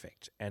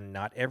perfect, and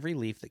not every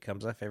leaf that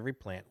comes off every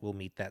plant will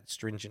meet that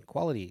stringent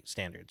quality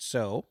standard.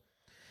 So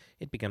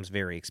it becomes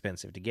very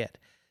expensive to get.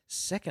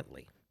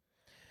 Secondly,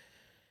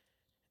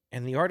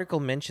 and the article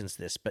mentions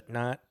this, but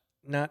not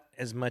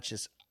as much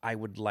as I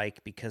would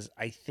like, because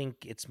I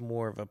think it's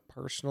more of a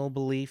personal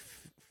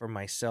belief for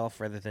myself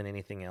rather than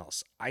anything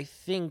else. I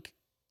think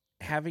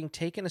having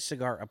taken a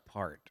cigar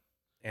apart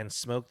and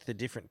smoked the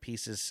different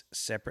pieces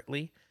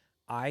separately,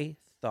 I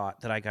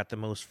thought that I got the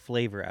most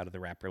flavor out of the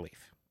wrapper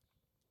leaf.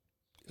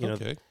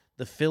 Okay.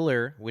 The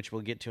filler, which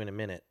we'll get to in a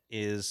minute,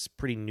 is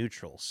pretty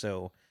neutral.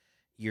 So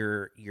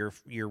your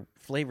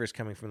flavor is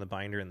coming from the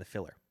binder and the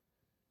filler.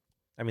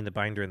 I mean, the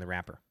binder and the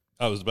wrapper.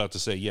 I was about to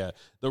say, yeah.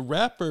 The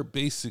wrapper,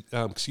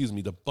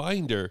 the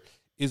binder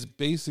is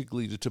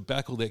basically the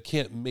tobacco that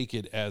can't make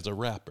it as a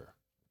wrapper.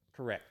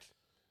 Correct.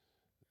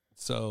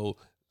 So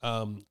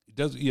it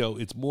does,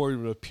 it's more of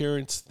an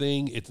appearance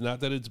thing. It's not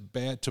that it's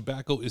bad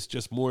tobacco. It's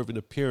just more of an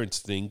appearance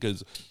thing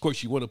because, of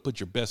course, you want to put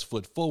your best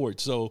foot forward.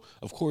 So,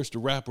 of course, the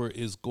wrapper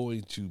is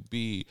going to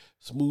be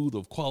smooth,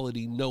 of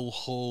quality, no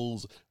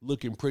holes,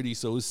 looking pretty.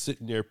 So it's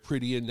sitting there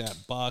pretty in that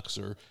box,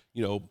 or,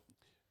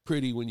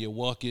 pretty when you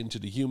walk into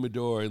the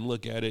humidor and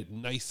look at it,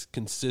 nice,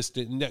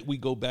 consistent. And that we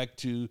go back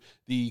to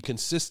the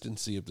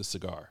consistency of the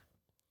cigar.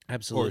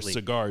 Absolutely. Or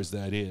cigars,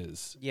 that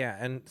is. Yeah,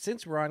 and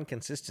since we're on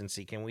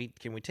consistency, can we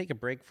take a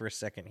break for a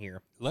second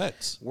here?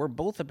 Let's. We're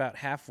both about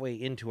halfway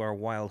into our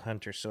Wild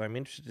Hunter, so I'm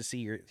interested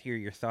to hear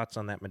your thoughts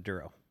on that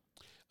Maduro.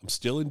 I'm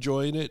still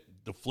enjoying it.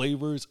 The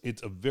flavors,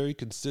 it's a very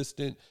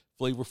consistent,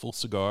 flavorful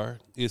cigar.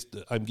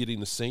 I'm getting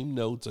the same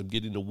notes. I'm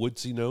getting the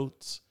woodsy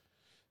notes.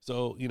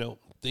 So,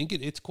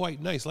 thinking it's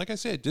quite nice. Like I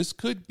said, this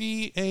could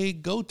be a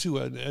go-to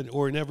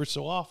or an ever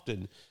so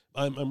often.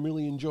 I'm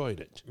really enjoying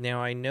it.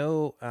 Now, I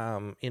know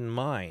in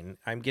mine,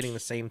 I'm getting the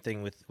same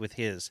thing with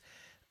his.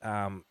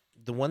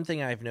 The one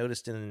thing I've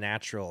noticed in the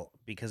natural,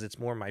 because it's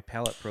more my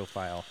palate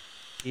profile,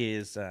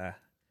 is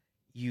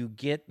you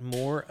get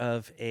more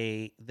of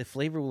the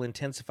flavor will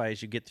intensify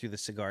as you get through the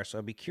cigar. So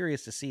I'll be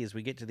curious to see as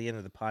we get to the end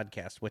of the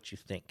podcast what you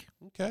think.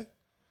 Okay.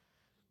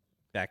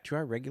 Back to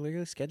our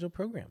regularly scheduled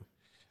program.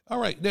 All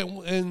right.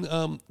 Now, and,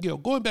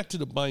 going back to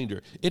the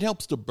binder, it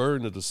helps the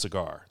burn of the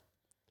cigar,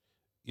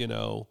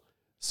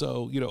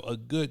 So, a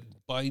good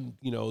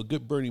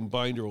burning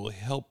binder will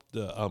help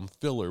the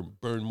filler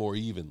burn more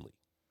evenly.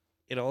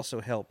 It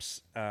also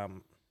helps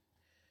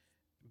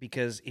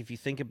because if you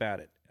think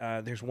about it,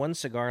 there's one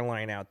cigar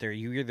line out there.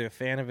 You're either a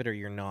fan of it or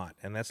you're not,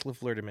 and that's La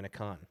Flor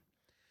Dominican.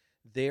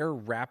 Their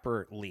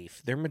wrapper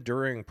leaf, their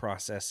maduring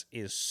process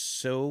is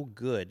so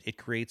good. It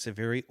creates a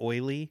very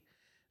oily,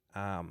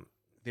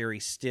 very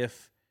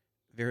stiff,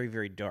 very,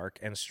 very dark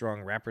and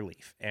strong wrapper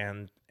leaf.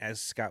 And as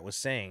Scott was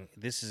saying,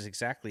 this is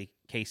exactly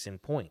case in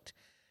point.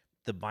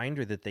 The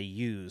binder that they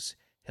use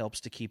helps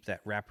to keep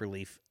that wrapper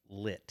leaf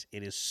lit.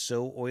 It is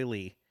so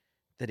oily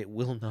that it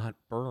will not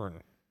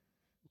burn.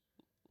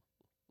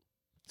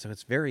 So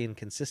it's very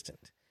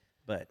inconsistent.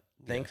 But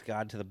thanks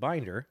God to the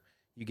binder,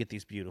 you get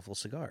these beautiful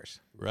cigars.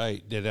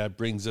 Right. That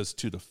brings us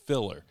to the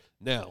filler.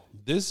 Now,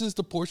 this is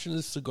the portion of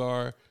the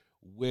cigar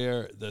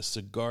where the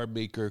cigar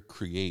maker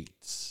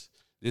creates.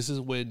 This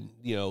is when,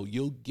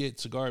 you'll get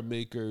cigar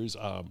makers,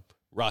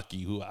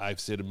 Rocky, who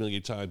I've said a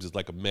million times is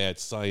like a mad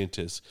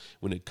scientist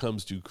when it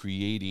comes to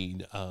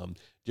creating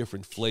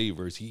different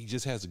flavors. He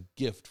just has a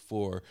gift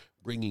for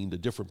bringing the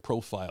different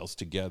profiles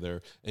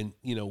together. And,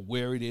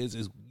 where it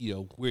is,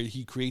 where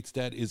he creates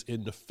that is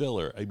in the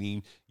filler. I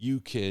mean, you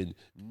can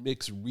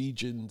mix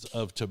regions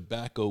of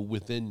tobacco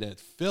within that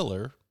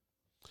filler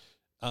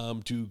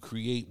to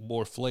create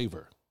more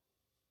flavor.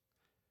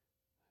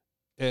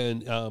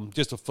 And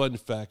just a fun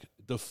fact,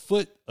 the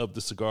foot of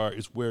the cigar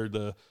is where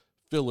the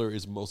filler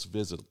is most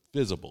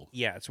visible.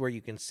 Yeah, it's where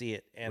you can see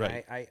it. And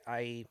right.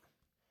 I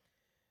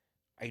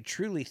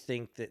truly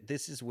think that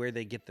this is where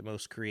they get the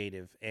most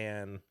creative.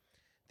 And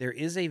there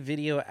is a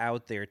video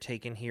out there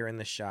taken here in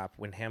the shop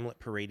when Hamlet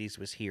Paredes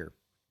was here.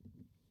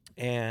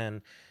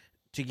 And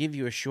to give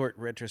you a short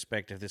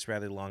retrospect of this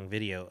rather long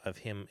video of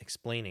him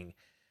explaining,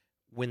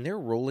 when they're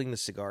rolling the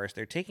cigars,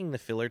 they're taking the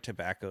filler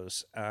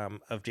tobaccos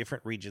of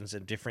different regions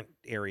and different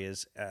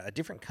areas,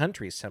 different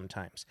countries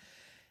sometimes.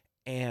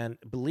 And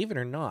believe it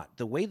or not,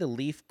 the way the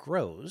leaf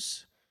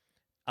grows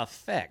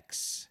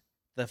affects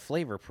the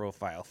flavor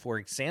profile. For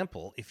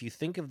example, if you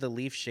think of the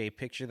leaf shape,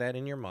 picture that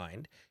in your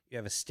mind. You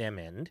have a stem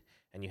end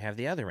and you have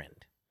the other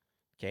end.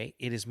 Okay,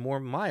 it is more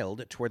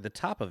mild toward the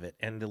top of it,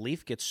 and the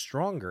leaf gets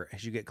stronger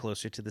as you get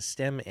closer to the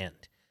stem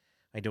end.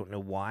 I don't know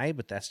why,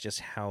 but that's just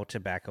how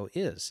tobacco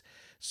is.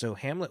 So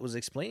Hamlet was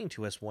explaining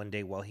to us one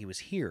day while he was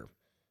here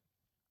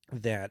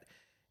that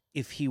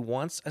if he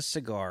wants a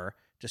cigar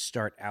to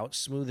start out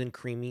smooth and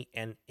creamy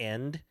and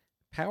end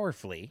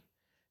powerfully,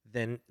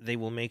 then they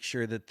will make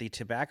sure that the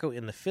tobacco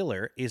in the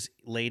filler is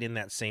laid in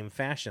that same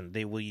fashion.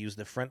 They will use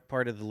the front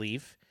part of the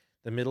leaf,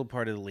 the middle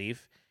part of the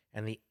leaf,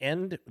 and the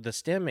end, the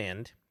stem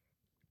end,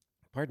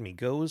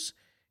 goes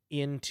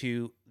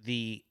into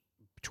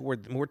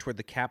toward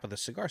the cap of the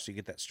cigar, so you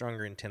get that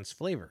stronger, intense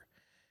flavor.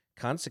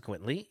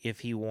 Consequently, if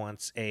he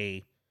wants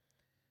a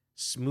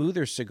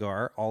smoother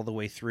cigar all the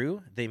way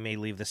through, they may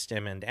leave the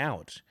stem end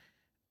out.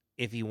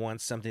 If he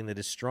wants something that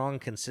is strong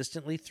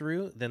consistently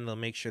through, then they'll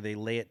make sure they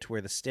lay it to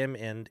where the stem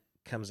end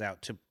comes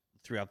out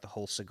throughout the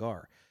whole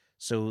cigar.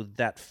 So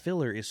that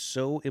filler is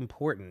so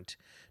important,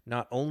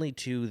 not only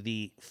to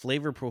the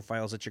flavor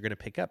profiles that you're going to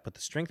pick up, but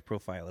the strength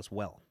profile as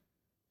well.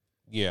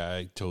 Yeah,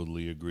 I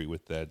totally agree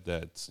with that.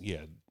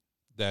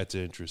 That's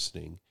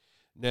interesting.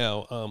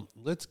 Now,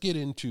 let's get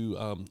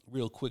into,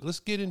 real quick,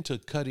 let's get into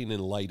cutting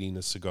and lighting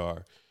a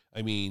cigar.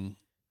 I mean,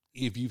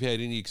 if you've had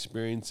any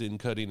experience in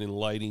cutting and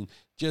lighting,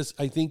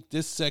 I think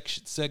this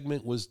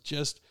segment was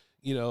just,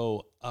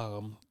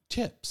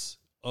 tips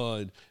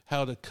on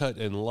how to cut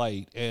and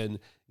light. And,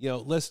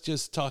 let's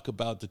just talk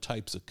about the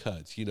types of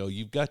cuts.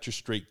 You've got your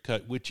straight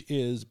cut, which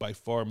is by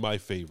far my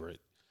favorite.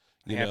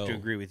 I have to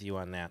agree with you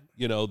on that.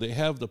 They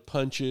have the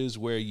punches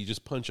where you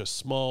just punch a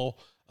small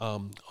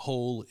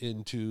hole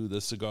into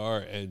the cigar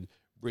and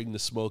bring the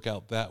smoke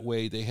out that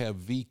way. They have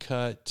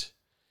V-cut,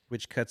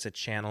 which cuts a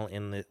channel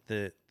in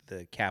the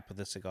cap of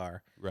the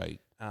cigar. Right.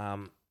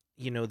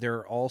 There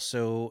are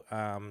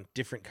also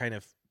different kind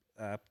of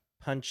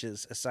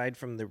punches aside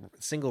from the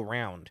single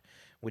round,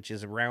 which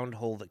is a round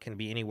hole that can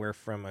be anywhere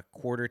from a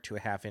quarter to a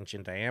half inch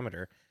in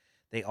diameter.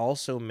 They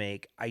also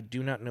make, I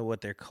do not know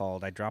what they're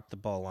called. I dropped the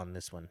ball on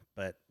this one,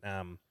 but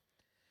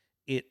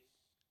it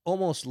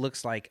almost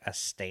looks like a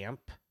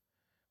stamp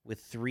with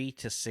 3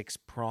 to 6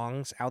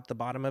 prongs out the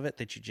bottom of it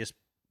that you just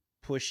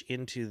push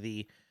into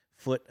the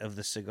foot of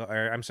the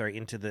cigar,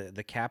 into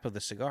the cap of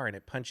the cigar, and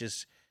it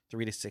punches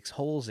 3 to 6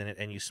 holes in it,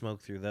 and you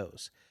smoke through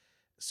those.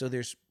 So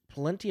there's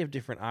plenty of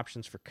different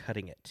options for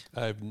cutting it.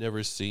 I've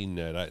never seen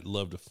that. I'd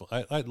love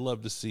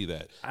to see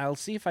that. I'll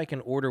see if I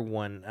can order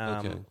one.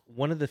 Okay.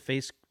 One of the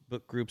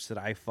Facebook groups that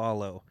I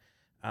follow,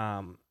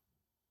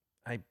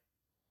 I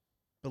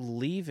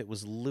believe it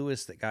was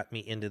Lewis that got me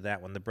into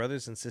that one. The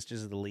Brothers and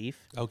Sisters of the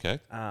Leaf. Okay.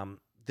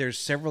 there's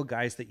several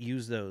guys that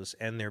use those,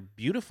 and they're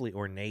beautifully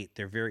ornate.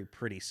 They're very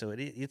pretty. So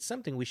it's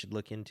something we should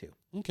look into.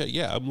 Okay,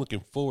 yeah, I'm looking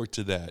forward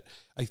to that.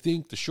 I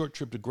think the short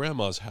trip to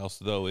Grandma's house,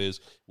 though,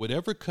 is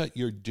whatever cut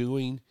you're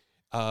doing,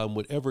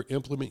 whatever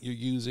implement you're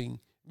using,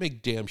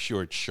 make damn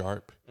sure it's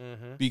sharp.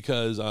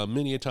 Because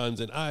many a times,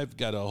 and I've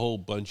got a whole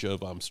bunch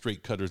of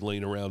straight cutters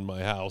laying around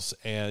my house,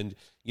 and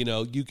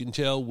you can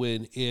tell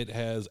when it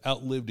has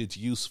outlived its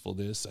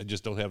usefulness. I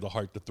just don't have the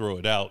heart to throw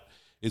it out.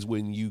 Is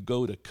when you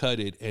go to cut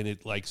it and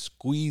it like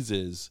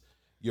squeezes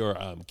your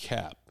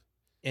cap.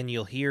 And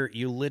you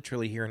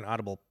literally hear an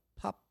audible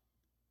pop.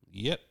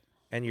 Yep.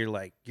 And you're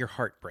like, your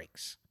heart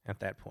breaks at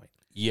that point.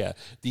 Yeah.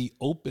 The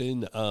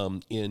open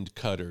end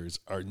cutters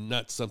are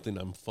not something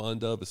I'm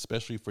fond of,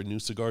 especially for new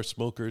cigar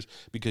smokers,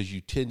 because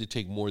you tend to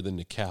take more than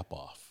the cap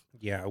off.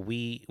 Yeah,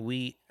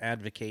 we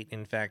advocate.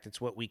 In fact,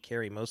 it's what we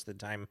carry most of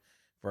the time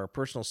for our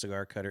personal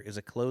cigar cutter is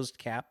a closed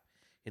cap.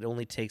 It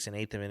only takes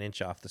 1/8 of an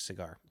inch off the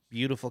cigar.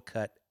 Beautiful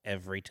cut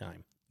every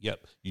time.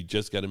 Yep. You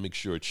just got to make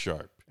sure it's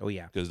sharp. Oh,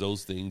 yeah. Because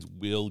those things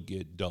will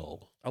get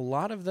dull. A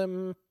lot of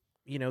them,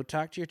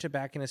 talk to your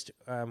tobacconist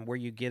where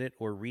you get it,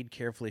 or read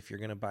carefully if you're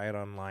going to buy it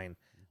online.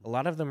 A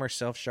lot of them are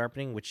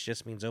self-sharpening, which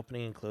just means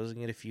opening and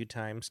closing it a few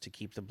times to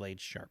keep the blade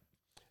sharp.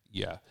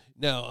 Yeah.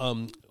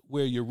 Now,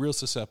 where you're real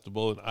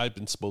susceptible, and I've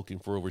been smoking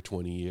for over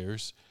 20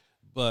 years,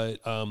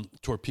 but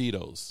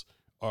torpedoes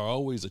are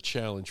always a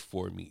challenge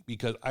for me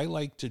because I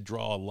like to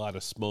draw a lot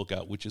of smoke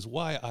out, which is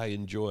why I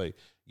enjoy,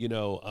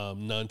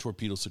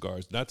 non-torpedo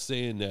cigars. Not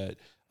saying that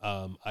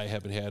I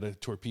haven't had a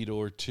torpedo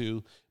or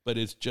two, but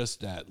it's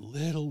just that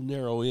little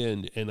narrow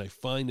end, and I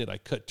find that I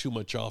cut too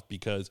much off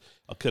because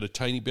I'll cut a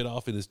tiny bit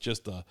off, and it's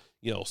just a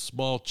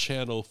small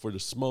channel for the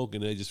smoke,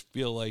 and I just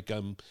feel like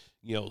I'm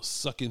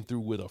sucking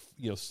through with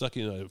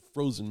sucking a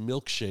frozen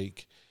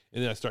milkshake,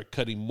 and then I start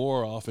cutting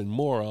more off,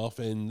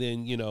 and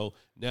then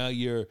now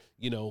you're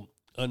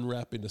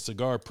unwrapping the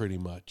cigar pretty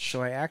much.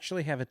 So I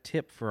actually have a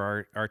tip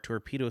for our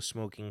torpedo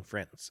smoking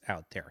friends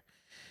out there.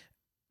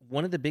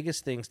 One of the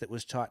biggest things that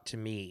was taught to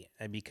me,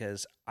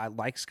 because I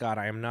like Scott,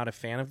 I am not a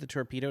fan of the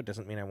torpedo.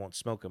 Doesn't mean I won't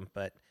smoke them,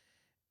 but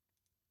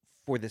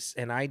for this,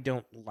 and I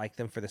don't like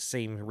them for the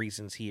same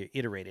reasons he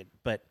iterated.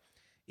 But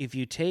if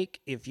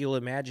you'll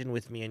imagine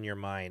with me in your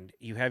mind,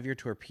 you have your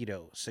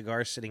torpedo,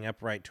 cigar sitting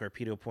upright,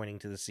 torpedo pointing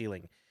to the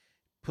ceiling.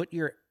 Put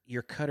your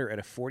cutter at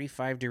a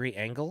 45-degree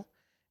angle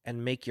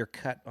and make your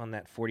cut on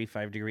that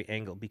 45-degree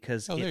angle,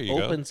 because it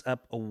opens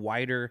up a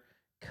wider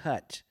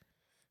cut.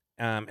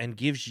 And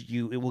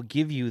it will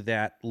give you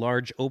that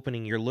large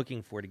opening you're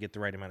looking for to get the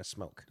right amount of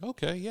smoke.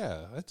 Okay,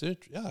 yeah, that's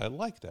it. Yeah, I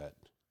like that.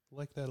 I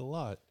like that a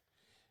lot.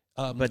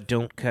 But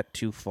don't cut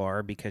too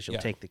far, because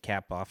you'll take the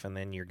cap off, and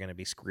then you're going to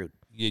be screwed.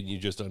 You're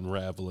just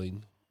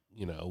unraveling,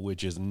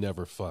 which is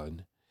never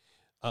fun.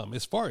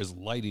 As far as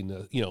lighting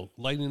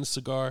a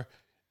cigar,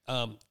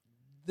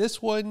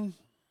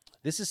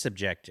 this is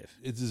subjective.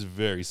 It is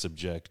very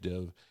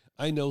subjective.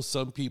 I know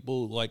some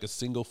people like a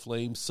single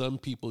flame. Some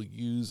people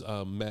use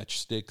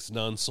matchsticks,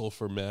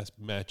 non-sulfur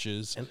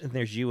matches. And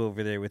there's you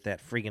over there with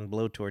that freaking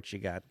blowtorch you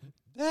got.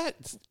 That,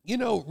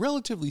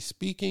 relatively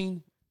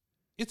speaking,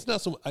 it's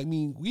not so... I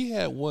mean, we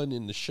had one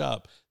in the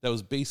shop that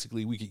was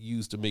basically we could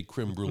use to make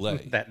creme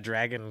brulee. That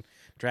dragon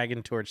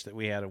torch that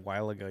we had a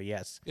while ago,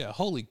 yes. Yeah,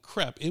 holy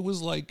crap. It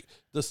was like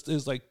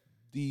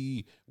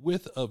the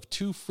width of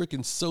 2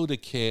 freaking soda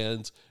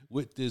cans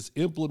with this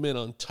implement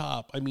on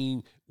top. I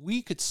mean,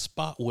 we could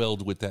spot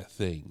weld with that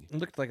thing. It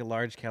looked like a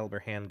large caliber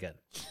handgun.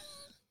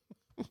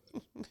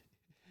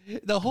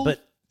 Go ahead.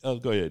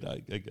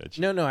 I got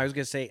you. No, I was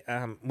going to say,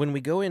 when we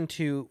go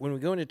into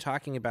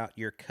talking about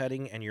your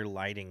cutting and your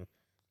lighting,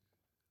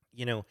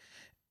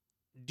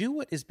 do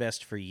what is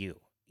best for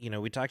you.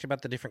 We talked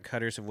about the different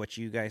cutters of what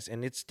you guys,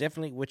 and it's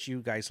definitely what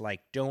you guys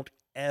like. Don't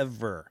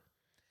ever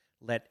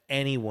let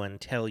anyone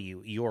tell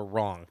you you're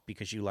wrong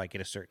because you like it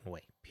a certain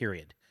way,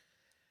 period.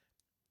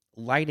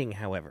 Lighting,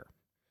 however,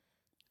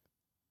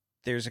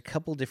 there's a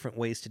couple different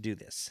ways to do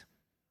this.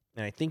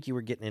 And I think you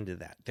were getting into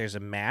that. There's a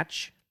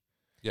match.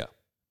 Yeah.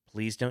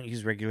 Please don't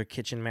use regular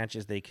kitchen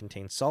matches. They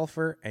contain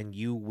sulfur, and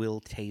you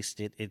will taste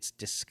it. It's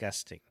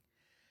disgusting.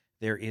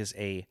 There is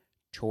a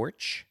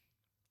torch,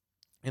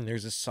 and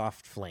there's a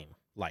soft flame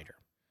lighter.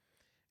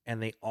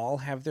 And they all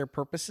have their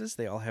purposes.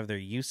 They all have their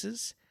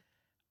uses.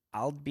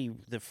 I'll be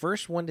the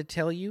first one to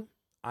tell you,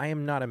 I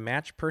am not a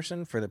match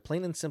person for the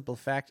plain and simple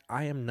fact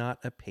I am not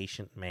a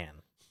patient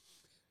man.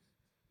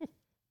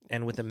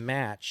 And with a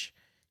match,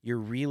 you're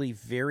really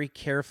very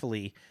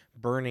carefully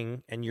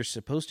burning, and you're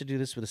supposed to do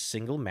this with a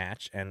single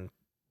match, and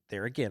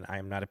there again, I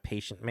am not a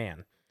patient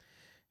man.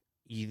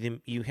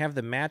 You have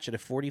the match at a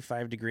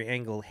 45-degree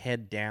angle,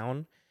 head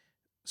down,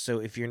 so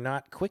if you're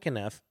not quick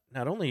enough,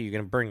 not only are you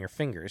going to burn your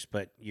fingers,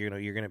 but you're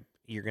going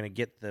to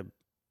get the,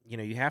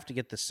 you have to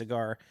get the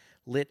cigar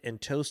lit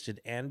and toasted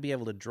and be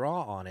able to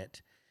draw on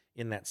it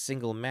in that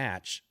single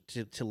match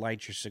to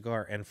light your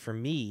cigar. And for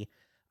me,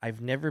 I've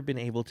never been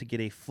able to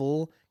get a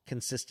full,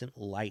 consistent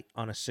light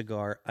on a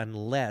cigar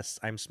unless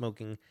I'm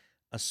smoking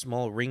a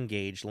small ring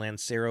gauge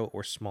Lancero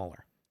or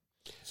smaller.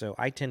 So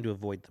I tend to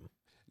avoid them.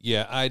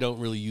 Yeah, I don't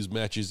really use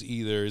matches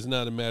either. It's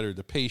not a matter of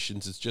the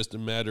patience. It's just a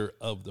matter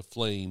of the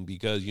flame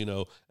because,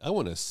 I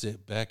want to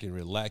sit back and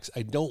relax.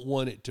 I don't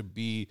want it to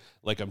be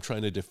like I'm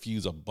trying to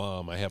defuse a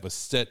bomb. I have a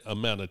set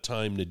amount of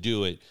time to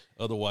do it.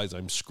 Otherwise,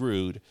 I'm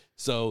screwed.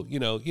 So,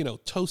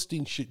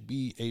 toasting should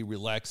be a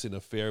relaxing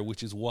affair,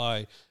 which is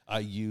why I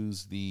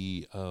use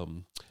the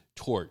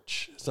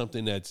torch,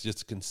 something that's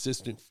just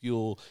consistent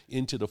fuel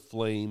into the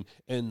flame.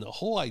 And the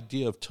whole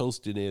idea of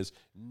toasting is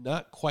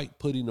not quite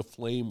putting the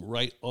flame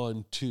right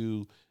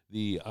onto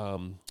the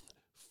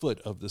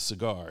foot of the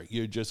cigar.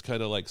 You're just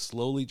kind of like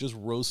slowly just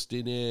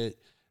roasting it,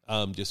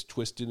 just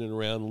twisting it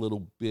around a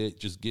little bit,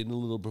 just getting a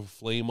little bit of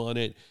flame on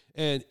it.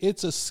 And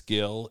it's a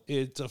skill.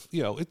 It's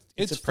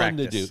it's fun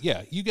to do.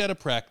 Yeah, you got to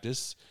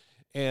practice.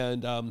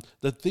 And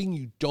the thing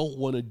you don't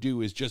want to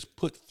do is just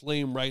put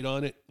flame right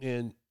on it.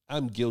 And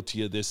I'm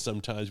guilty of this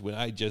sometimes when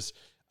I just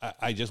want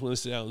to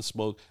sit down and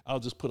smoke. I'll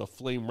just put a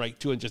flame right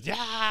to it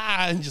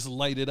and just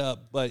light it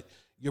up. But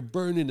you're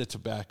burning the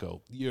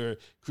tobacco. You're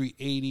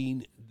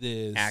creating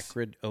this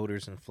acrid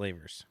odors and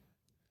flavors.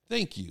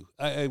 Thank you.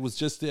 I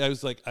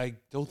was like, I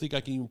don't think I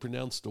can even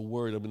pronounce the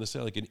word. I'm going to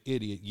sound like an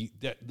idiot.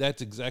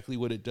 That's exactly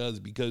what it does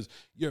because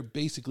you're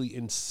basically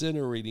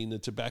incinerating the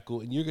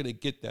tobacco and you're going to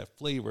get that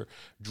flavor,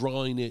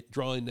 drawing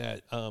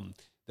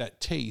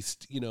that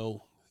taste,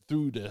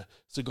 through the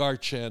cigar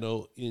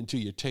channel into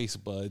your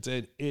taste buds,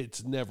 and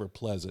it's never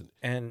pleasant.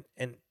 And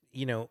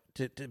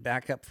to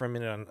back up for a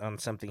minute on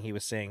something he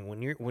was saying,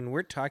 when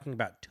we're talking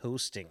about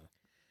toasting,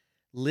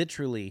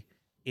 literally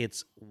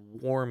it's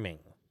warming.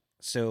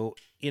 So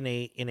in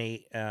a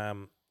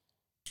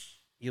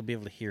you'll be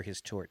able to hear his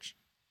torch.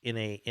 In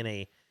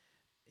a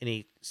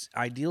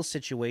ideal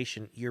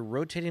situation, you're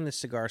rotating the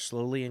cigar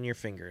slowly in your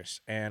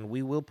fingers, and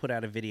we will put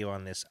out a video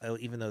on this,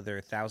 even though there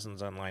are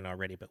thousands online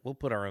already, but we'll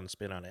put our own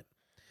spin on it.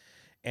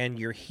 And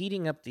you're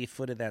heating up the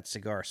foot of that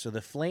cigar, so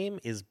the flame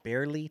is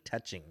barely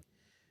touching.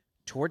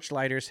 Torch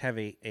lighters have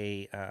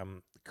a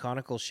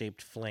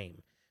conical-shaped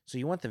flame, so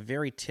you want the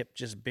very tip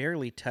just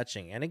barely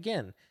touching. And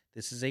again,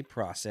 this is a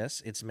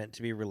process. It's meant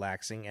to be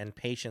relaxing, and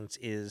patience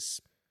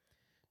is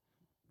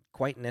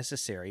quite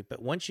necessary.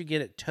 But once you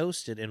get it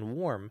toasted and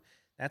warm,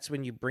 that's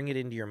when you bring it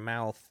into your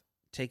mouth,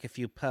 take a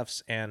few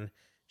puffs, and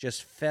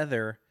just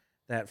feather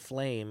that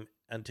flame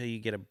until you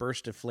get a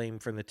burst of flame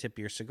from the tip of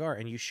your cigar,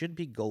 and you should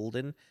be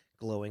golden,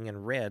 glowing,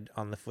 and red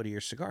on the foot of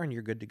your cigar, and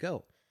you're good to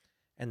go.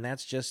 And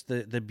that's just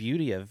the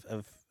beauty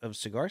of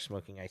cigar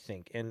smoking, I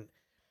think. And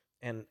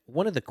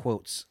one of the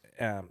quotes,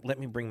 let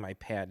me bring my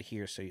pad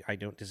here so I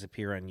don't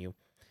disappear on you,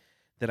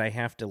 that I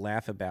have to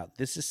laugh about.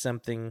 This is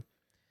something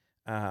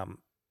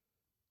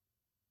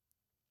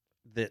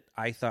that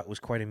I thought was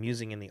quite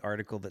amusing in the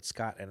article that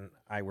Scott and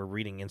I were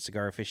reading in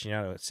Cigar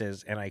Aficionado. It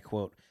says, and I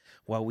quote,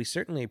 "While we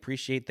certainly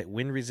appreciate that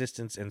wind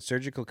resistance and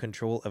surgical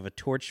control of a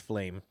torch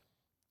flame,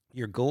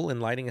 your goal in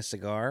lighting a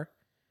cigar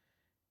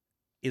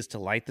is to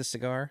light the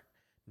cigar,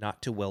 not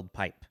to weld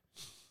pipe."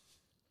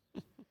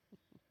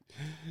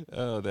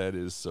 Oh, that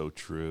is so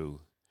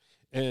true.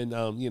 And,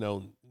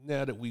 now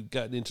that we've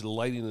gotten into the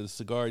lighting of the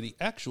cigar, the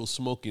actual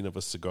smoking of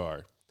a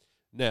cigar.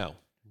 Now,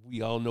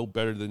 we all know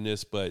better than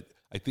this, but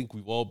I think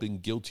we've all been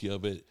guilty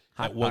of it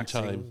at one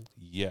time.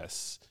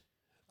 Yes.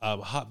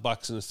 Hot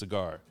boxing a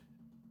cigar.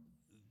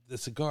 The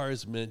cigar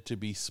is meant to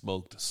be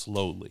smoked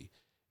slowly.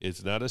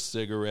 It's not a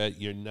cigarette.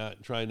 You're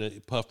not trying to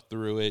puff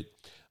through it.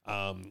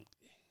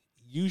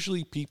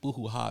 Usually people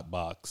who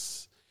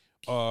hotbox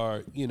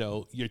are,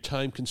 you're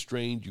time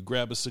constrained. You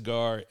grab a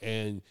cigar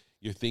and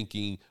you're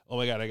thinking, oh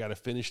my God, I got to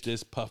finish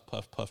this. Puff,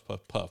 puff, puff,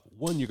 puff, puff.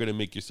 One, you're going to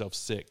make yourself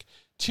sick.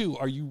 Two,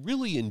 are you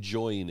really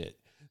enjoying it?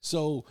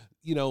 So,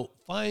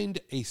 find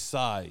a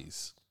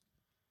size.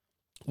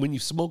 When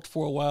you've smoked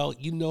for a while,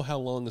 you know how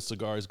long a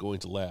cigar is going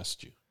to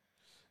last you.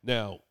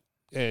 Now,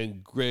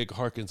 and Greg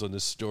harkens on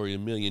this story a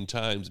million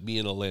times. Me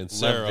and a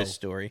Lancero. Love this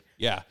story.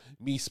 Yeah.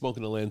 Me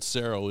smoking a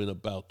Lancero in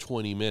about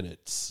 20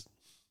 minutes.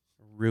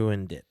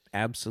 Ruined it.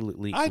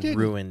 Absolutely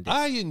ruined it.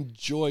 I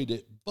enjoyed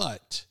it,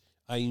 but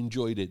I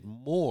enjoyed it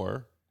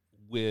more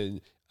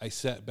when I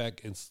sat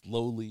back and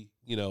slowly,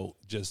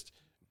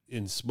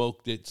 and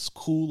smoked it. It's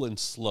cool and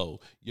slow.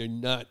 You're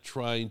not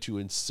trying to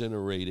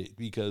incinerate it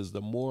because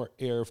the more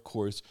air, of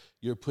course,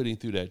 you're putting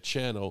through that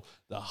channel,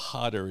 the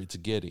hotter it's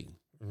getting.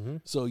 Mm-hmm.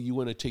 So you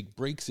want to take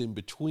breaks in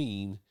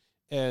between.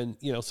 And,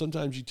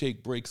 sometimes you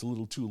take breaks a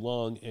little too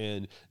long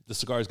and the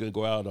cigar is going to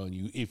go out on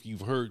you. If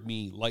you've heard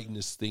me lighten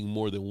this thing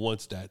more than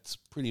once, that's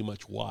pretty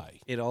much why.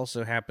 It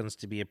also happens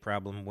to be a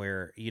problem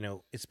where,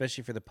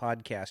 especially for the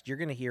podcast, you're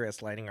going to hear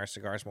us lighting our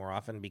cigars more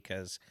often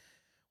because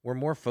we're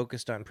more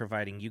focused on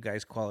providing you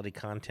guys quality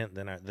content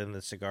than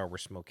the cigar we're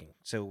smoking.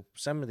 So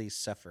some of these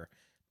suffer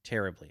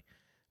terribly.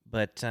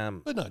 But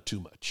not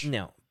too much.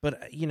 No.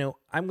 But,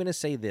 I'm going to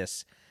say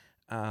this.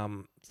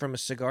 From a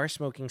cigar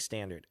smoking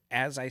standard,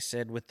 as I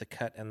said with the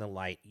cut and the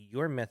light,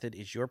 your method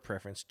is your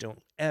preference.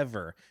 Don't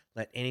ever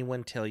let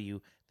anyone tell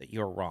you that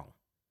you're wrong.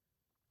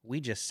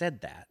 We just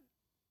said that.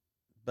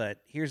 But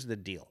here's the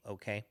deal,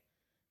 okay?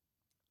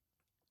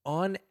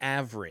 On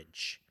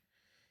average,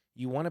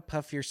 you want to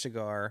puff your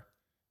cigar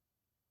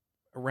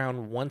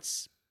around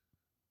once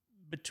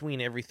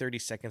between every 30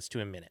 seconds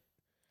to a minute.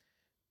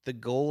 The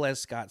goal,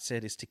 as Scott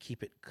said, is to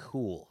keep it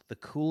cool. The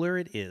cooler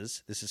it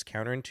is, this is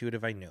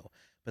counterintuitive, I know,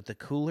 but the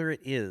cooler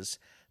it is,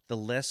 the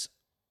less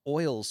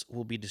oils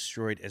will be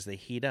destroyed as they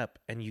heat up,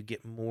 and you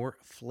get more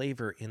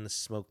flavor in the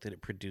smoke that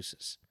it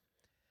produces.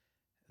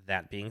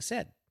 That being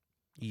said,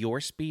 your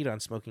speed on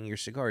smoking your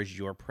cigar is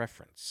your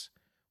preference.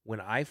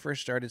 When I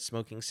first started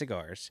smoking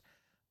cigars,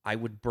 I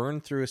would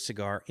burn through a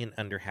cigar in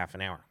under half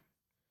an hour.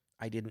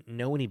 I didn't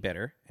know any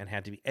better and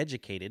had to be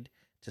educated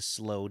to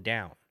slow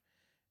down.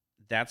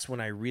 That's when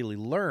I really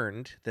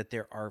learned that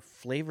there are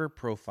flavor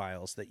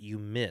profiles that you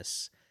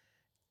miss.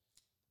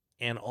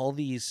 And all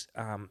these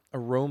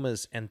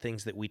aromas and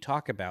things that we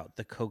talk about,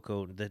 the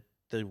cocoa,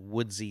 the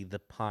woodsy, the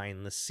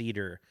pine, the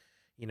cedar,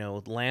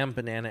 lamb,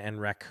 banana, and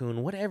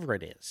raccoon, whatever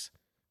it is.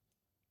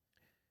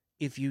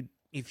 If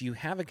you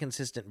have a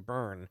consistent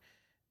burn,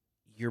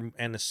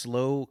 and a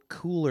slow,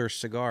 cooler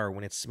cigar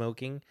when it's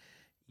smoking,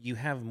 you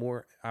have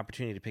more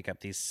opportunity to pick up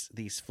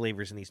these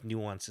flavors and these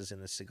nuances in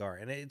the cigar.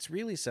 And it's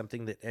really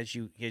something that as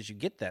you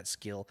get that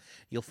skill,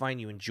 you'll find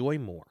you enjoy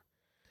more.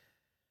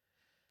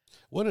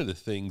 One of the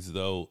things,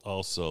 though,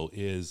 also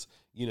is,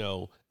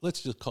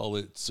 let's just call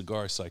it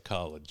cigar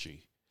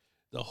psychology.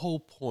 The whole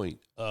point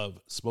of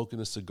smoking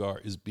a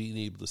cigar is being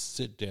able to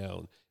sit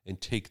down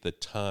and take the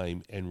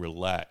time and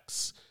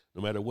relax.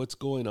 No matter what's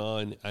going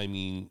on, I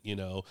mean,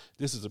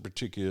 this is a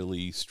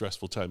particularly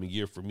stressful time of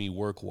year for me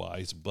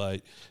work-wise,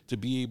 but to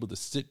be able to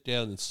sit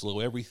down and slow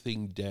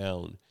everything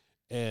down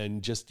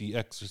and just the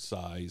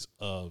exercise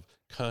of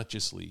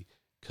consciously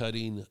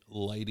cutting,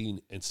 lighting,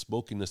 and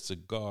smoking a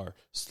cigar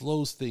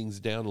slows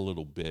things down a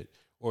little bit.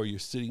 Or you're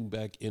sitting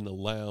back in a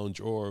lounge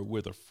or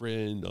with a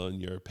friend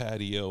on your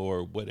patio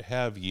or what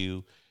have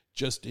you,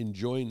 just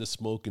enjoying the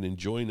smoke and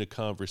enjoying the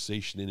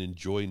conversation and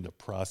enjoying the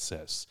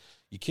process.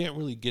 You can't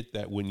really get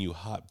that when you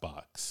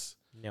hotbox.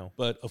 No.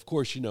 But of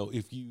course,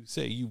 if you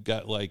say you've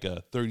got like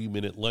a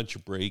 30-minute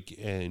lunch break,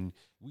 and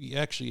we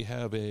actually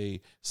have an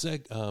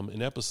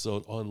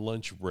episode on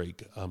lunch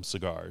break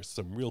cigars,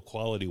 some real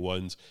quality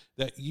ones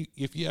that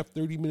if you have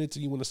 30 minutes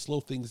and you want to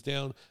slow things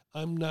down,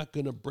 I'm not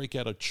going to break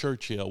out a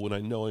Churchill when I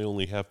know I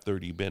only have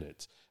 30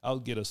 minutes. I'll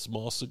get a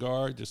small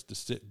cigar just to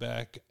sit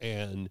back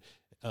and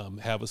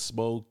have a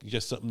smoke,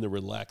 just something to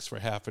relax for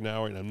half an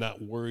hour. And I'm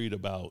not worried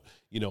about,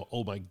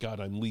 oh my God,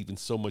 I'm leaving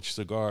so much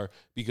cigar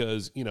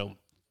because,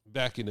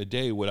 back in the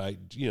day, what I,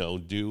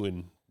 do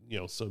and,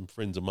 some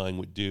friends of mine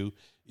would do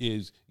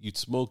is you'd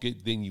smoke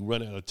it, then you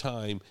run out of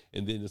time.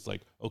 And then it's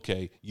like,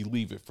 okay, you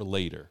leave it for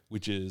later,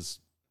 which is,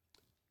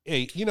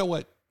 hey, you know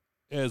what?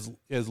 As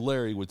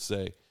Larry would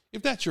say,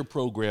 if that's your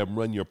program,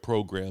 run your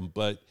program.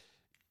 But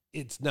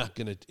it's not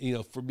going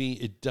to, for me,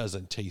 it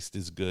doesn't taste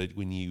as good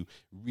when you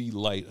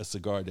relight a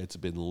cigar that's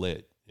been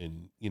lit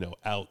and,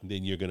 out, and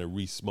then you're going to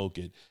re-smoke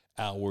it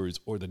hours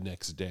or the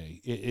next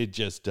day. It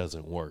just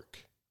doesn't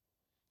work.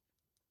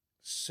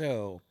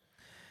 So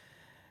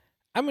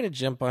I'm going to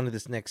jump onto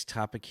this next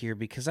topic here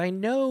because I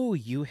know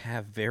you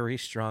have very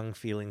strong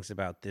feelings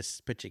about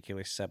this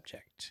particular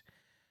subject.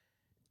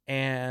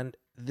 And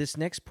this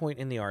next point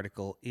in the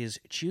article is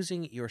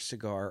choosing your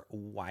cigar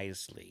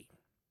wisely.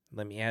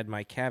 Let me add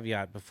my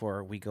caveat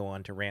before we go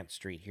on to Rant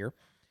Street here.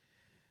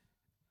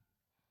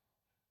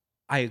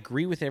 I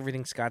agree with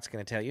everything Scott's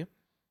going to tell you.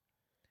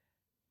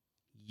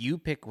 You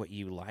pick what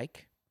you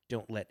like.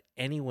 Don't let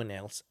anyone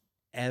else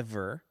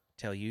ever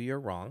tell you you're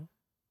wrong,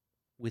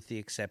 with the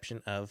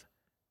exception of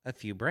a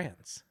few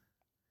brands,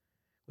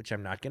 which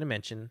I'm not going to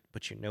mention,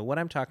 but you know what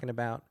I'm talking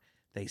about.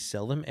 They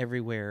sell them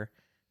everywhere.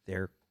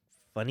 They're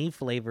funny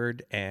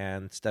flavored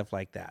and stuff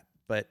like that.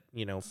 But,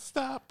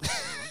 Stop.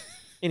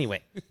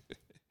 Anyway.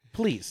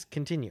 Please,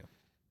 continue.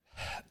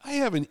 I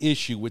have an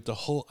issue with the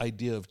whole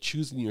idea of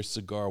choosing your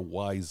cigar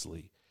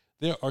wisely.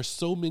 There are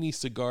so many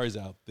cigars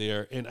out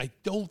there, and I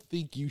don't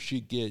think you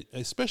should get,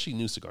 especially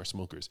new cigar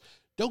smokers,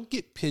 don't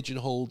get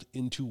pigeonholed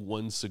into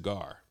one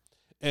cigar.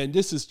 And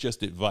this is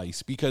just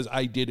advice because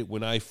I did it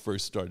when I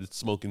first started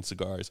smoking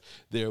cigars.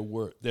 There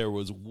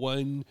was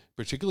one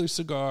particular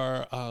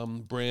cigar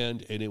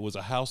brand, and it was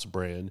a house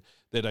brand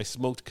that I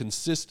smoked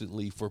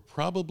consistently for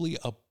probably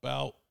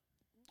about,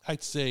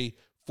 I'd say,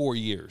 4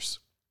 years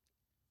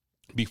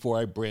before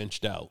I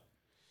branched out.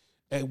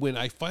 And when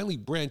I finally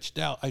branched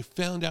out, I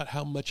found out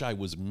how much I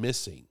was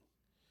missing.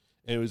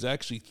 And it was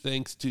actually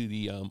thanks to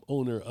the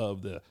owner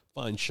of the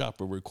fine shop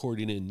we're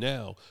recording in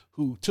now,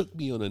 who took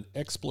me on an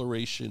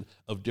exploration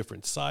of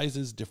different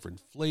sizes, different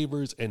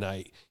flavors. And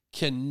I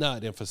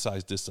cannot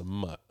emphasize this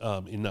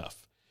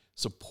enough.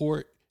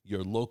 Support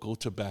your local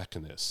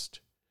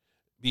tobacconist,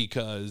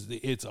 because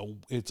it's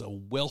a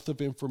wealth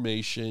of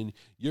information.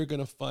 You're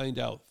going to find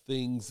out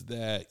things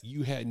that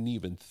you hadn't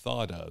even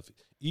thought of,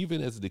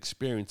 even as an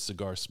experienced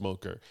cigar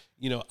smoker.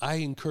 I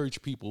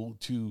encourage people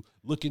to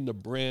look into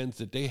brands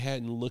that they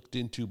hadn't looked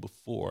into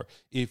before.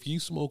 If you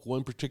smoke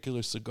one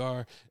particular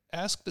cigar,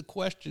 ask the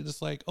question.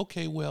 It's like,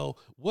 okay, well,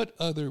 what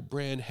other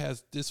brand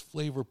has this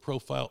flavor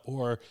profile?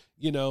 Or,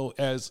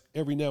 as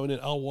every now and then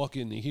I'll walk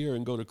into here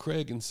and go to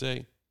Craig and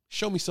say,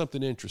 show me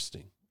something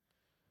interesting.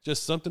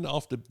 just something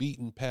off the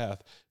beaten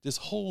path. This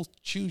whole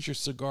choose your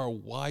cigar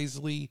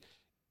wisely,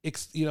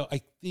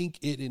 I think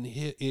it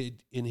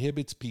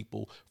inhibits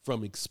people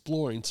from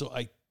exploring. So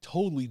I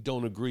totally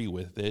don't agree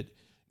with it,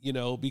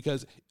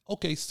 because,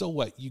 okay, so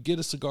what? You get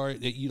a cigar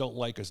that you don't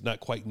like, it's not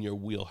quite in your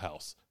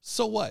wheelhouse.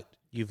 So what?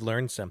 You've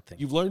learned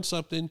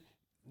something.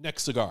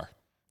 Next cigar.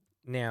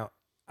 Now,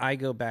 I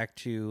go back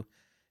to,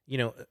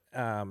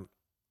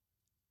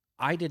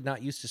 I did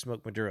not used to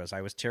smoke Maduros.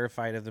 I was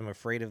terrified of them,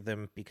 afraid of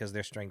them because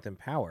their strength and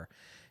power.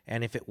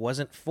 And if it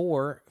wasn't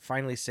for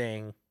finally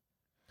saying,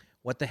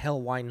 what the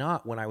hell, why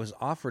not? When I was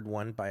offered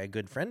one by a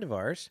good friend of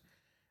ours,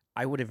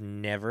 I would have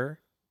never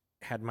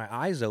had my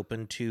eyes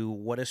open to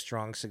what a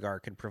strong cigar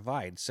could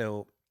provide.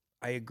 So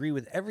I agree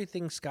with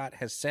everything Scott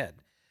has said.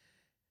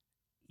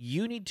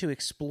 You need to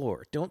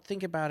explore. Don't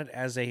think about it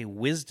as a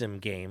wisdom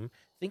game.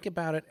 Think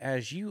about it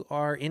as you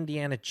are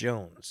Indiana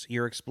Jones.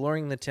 You're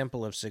exploring the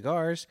Temple of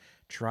Cigars.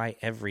 Try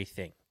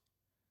everything.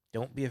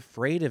 Don't be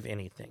afraid of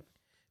anything,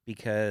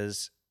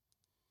 because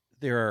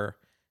there are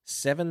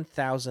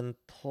 7,000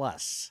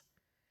 plus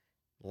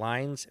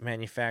lines,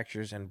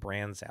 manufacturers, and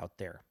brands out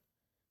there.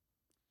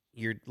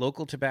 Your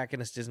local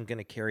tobacconist isn't going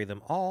to carry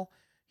them all.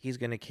 He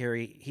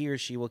or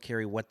she will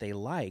carry what they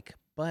like,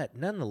 but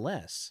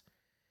nonetheless,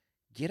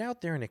 get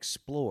out there and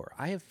explore.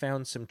 I have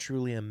found some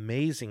truly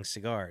amazing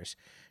cigars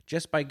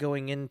just by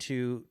going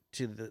into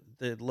the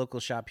local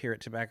shop here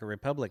at Tobacco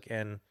Republic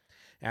and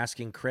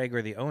asking Craig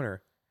or the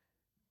owner,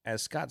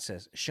 as Scott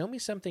says, show me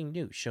something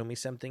new, show me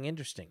something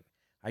interesting.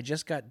 I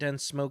just got done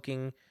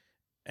smoking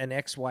an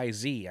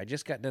XYZ. I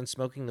just got done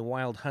smoking the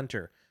Wild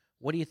Hunter.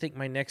 What do you think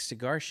my next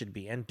cigar should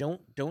be? And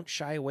don't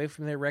shy away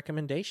from their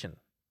recommendation.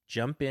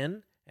 Jump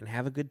in and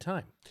have a good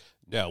time.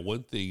 Now,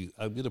 one thing,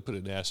 I'm going to put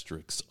an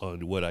asterisk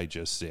on what I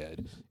just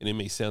said, and it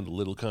may sound a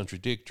little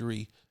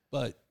contradictory,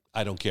 but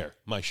I don't care.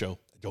 My show,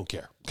 I don't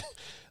care.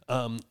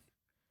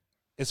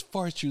 As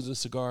far as choosing a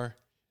cigar,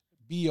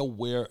 be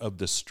aware of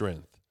the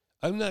strength.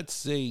 I'm not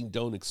saying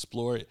don't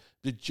explore it,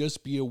 but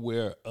just be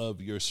aware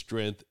of your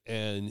strength.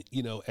 And,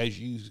 as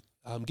you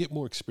get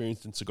more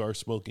experience in cigar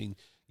smoking,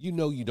 you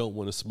don't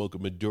want to smoke a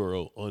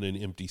Maduro on an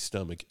empty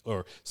stomach,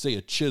 or say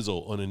a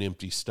Chisel on an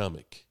empty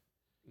stomach.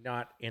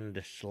 Not in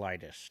the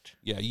slightest.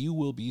 Yeah, you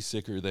will be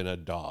sicker than a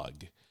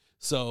dog.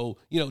 So,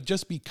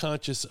 just be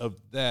conscious of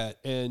that.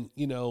 And,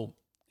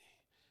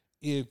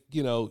 if,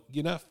 you're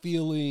not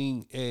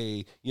feeling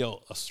a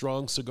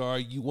strong cigar,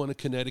 you want a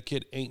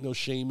Connecticut, ain't no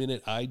shame in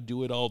it. I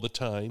do it all the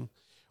time.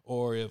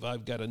 Or if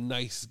I've got a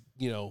nice,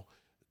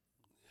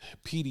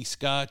 peaty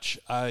Scotch,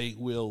 I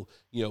will,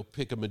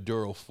 pick a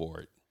Maduro for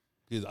it.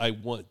 Because I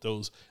want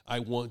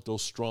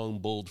those strong,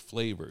 bold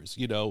flavors.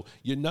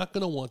 You're not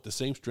going to want the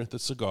same strength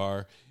of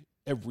cigar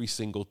every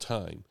single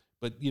time.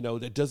 But,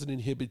 that doesn't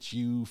inhibit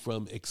you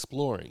from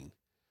exploring.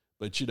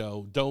 But,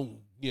 don't,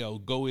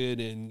 go in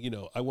and,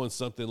 I want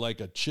something like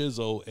a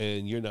Chisel,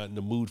 and you're not in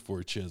the mood for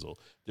a Chisel.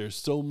 There's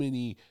so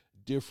many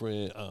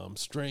different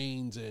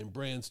strains and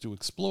brands to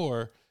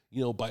explore.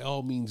 By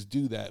all means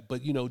do that.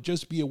 But,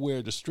 just be aware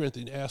of the strength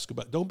and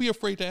don't be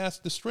afraid to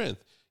ask the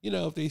strength.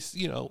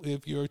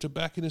 If your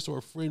tobacconist or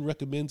a friend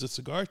recommends a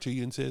cigar to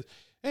you and says,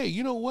 hey,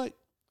 you know what?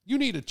 You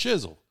need a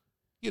Chisel.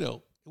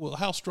 Well,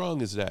 how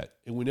strong is that?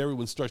 And when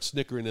everyone starts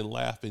snickering and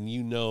laughing,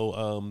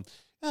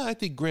 I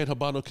think Grand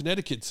Habano,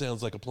 Connecticut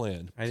sounds like a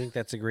plan. I think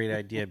that's a great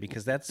idea,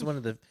 because that's one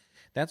of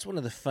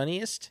the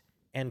funniest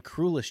and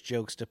cruelest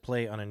jokes to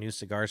play on a new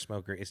cigar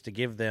smoker, is to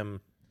give them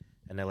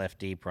an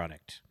LFD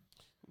product.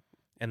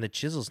 And the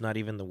Chisel's not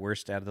even the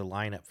worst out of the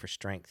lineup for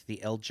strength.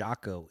 The El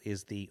Jaco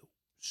is the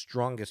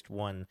strongest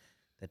one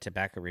that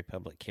Tobacco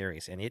Republic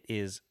carries, and it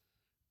is,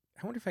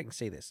 I wonder if I can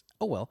say this.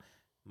 Oh, well,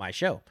 my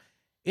show.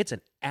 It's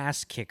an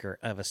ass kicker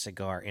of a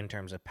cigar in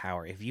terms of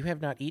power. If you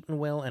have not eaten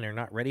well and are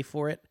not ready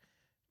for it,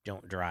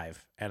 don't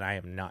drive. And I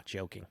am not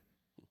joking.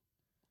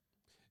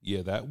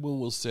 Yeah, that one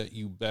will set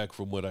you back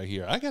from what I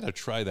hear. I got to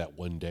try that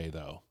one day,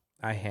 though.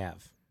 I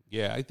have.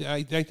 Yeah,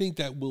 I think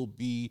that will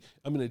be,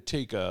 I'm going to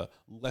take a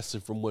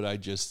lesson from what I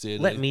just said.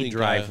 Let me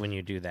drive when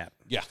you do that.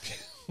 Yeah.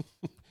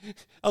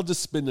 I'll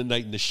just spend the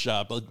night in the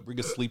shop. I'll bring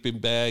a sleeping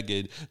bag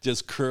and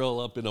just curl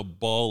up in a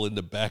ball in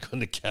the back on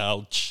the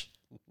couch.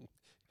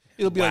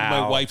 It'll be like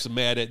my wife's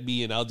mad at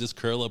me, and I'll just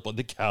curl up on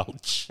the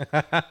couch.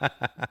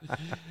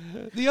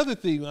 The other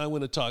thing I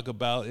want to talk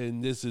about,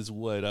 and this is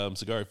what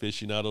Cigar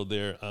Aficionado,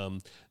 their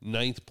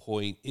ninth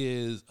point,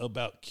 is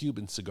about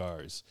Cuban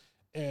cigars.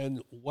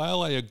 And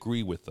while I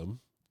agree with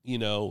them,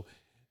 the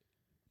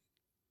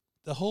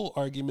whole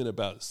argument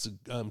about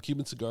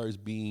Cuban cigars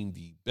being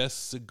the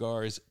best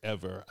cigars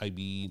ever, I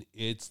mean,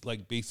 it's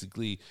like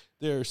basically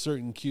there are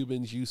certain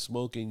Cubans you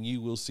smoke and you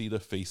will see the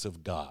face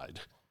of God.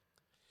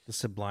 The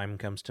Sublime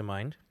comes to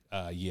mind.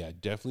 Yeah,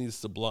 definitely the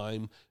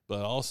Sublime.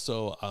 But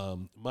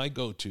also my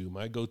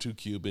go-to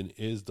Cuban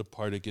is the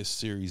Partagas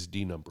Series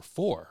D No.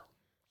 4.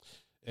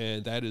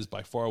 And that is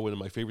by far one of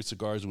my favorite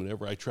cigars.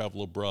 Whenever I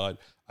travel abroad,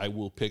 I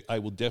will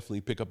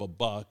definitely pick up a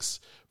box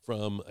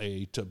from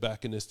a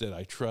tobacconist that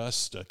I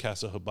trust, a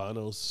Casa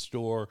Habanos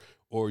store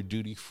or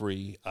duty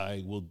free.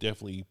 I will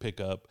definitely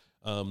pick up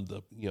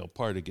the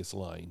Partagas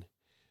line.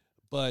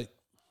 But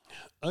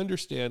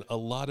understand, a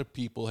lot of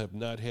people have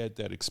not had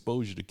that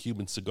exposure to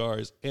Cuban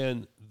cigars,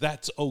 and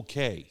that's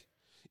okay.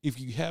 If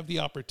you have the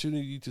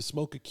opportunity to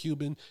smoke a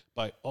Cuban,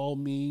 by all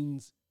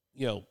means,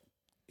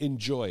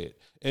 enjoy it.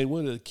 And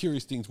one of the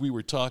curious things we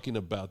were talking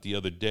about the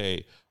other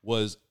day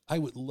was I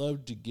would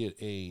love to get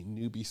a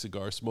newbie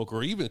cigar smoker,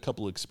 or even a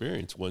couple of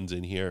experienced ones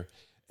in here,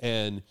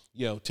 and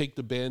take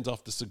the bands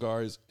off the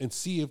cigars and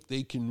see if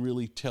they can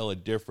really tell a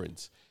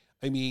difference.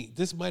 I mean,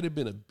 this might have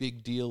been a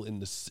big deal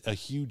a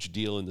huge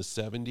deal in the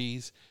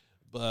 70s,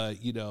 but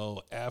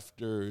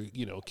after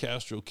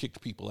Castro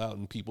kicked people out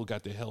and people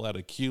got the hell out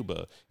of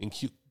Cuba,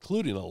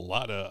 including a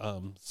lot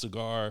of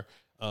cigar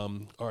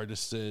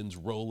artisans,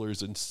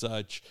 rollers, and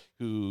such,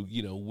 who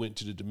went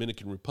to the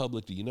Dominican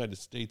Republic, the United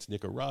States,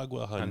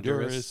 Nicaragua,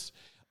 Honduras,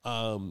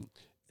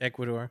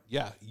 Ecuador.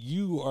 Yeah,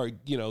 you are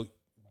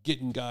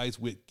getting guys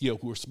with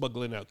who are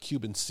smuggling out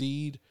Cuban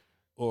seed,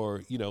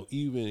 or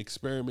even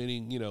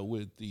experimenting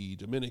with the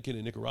Dominican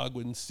and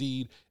Nicaraguan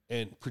seed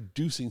and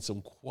producing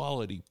some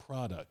quality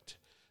product.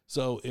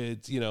 So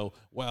it's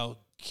while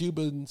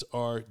Cubans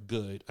are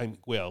good, I'm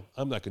not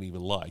going to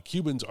even lie,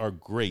 Cubans are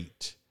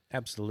great.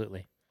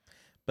 Absolutely.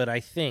 But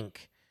I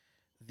think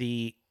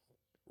the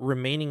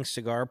remaining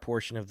cigar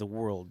portion of the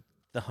world,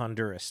 the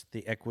Honduras,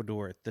 the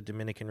Ecuador, the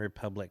Dominican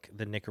Republic,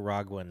 the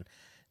Nicaraguan,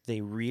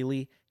 they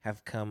really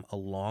have come a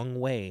long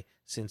way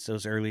since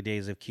those early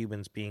days of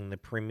Cubans being the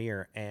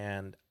premier.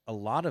 And a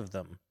lot of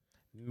them,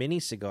 mini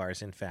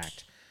cigars, in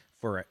fact,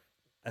 for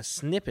a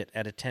snippet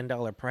at a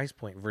 $10 price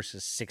point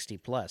versus 60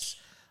 plus,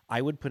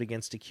 I would put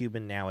against a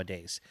Cuban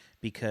nowadays,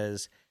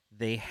 because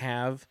they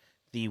have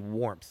the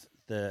warmth,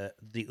 the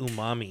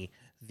umami,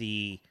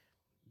 the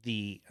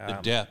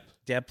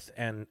depth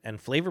and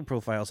flavor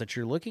profiles that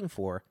you're looking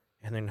for,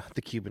 and they're not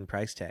the Cuban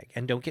price tag.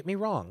 And don't get me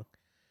wrong,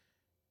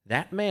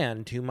 that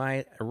man to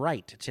my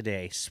right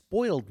today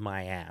spoiled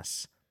my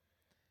ass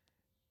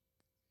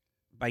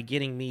by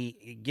getting me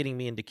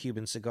into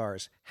Cuban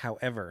cigars.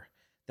 However,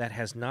 that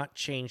has not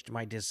changed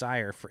my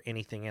desire for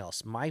anything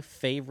else. My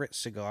favorite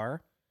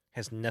cigar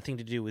has nothing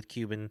to do with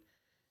Cuba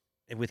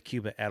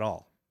at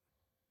all.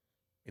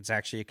 It's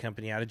actually a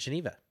company out of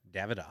Geneva,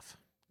 Davidoff.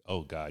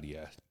 Oh, God,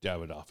 yeah.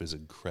 Davidoff is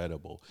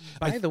incredible.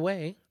 By the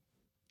way,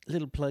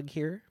 little plug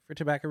here for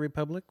Tobacco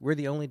Republic. We're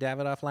the only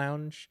Davidoff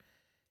lounge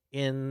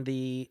in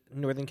the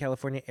Northern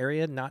California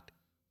area, not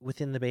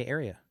within the Bay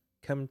Area.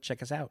 Come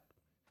check us out.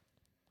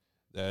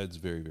 That's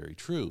very, very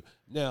true.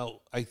 Now,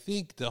 I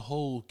think the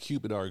whole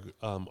Cuban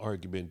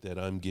argument that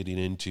I'm getting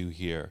into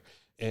here,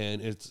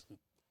 and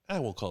I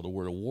won't call it a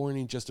word of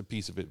warning, just a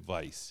piece of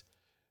advice.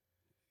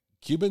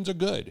 Cubans are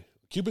good.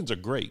 Cubans are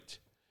great.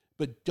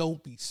 But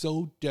don't be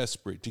so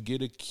desperate to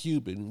get a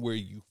Cuban where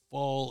you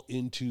fall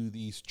into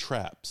these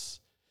traps.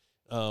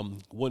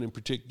 One in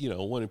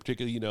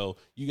particular,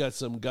 you got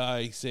some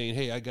guy saying,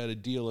 "Hey, I got a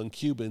deal on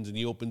Cubans," and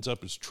he opens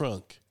up his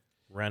trunk.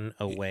 Run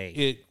away.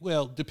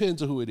 It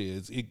depends on who it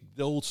is.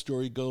 The old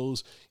story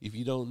goes, if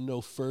you don't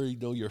know fur,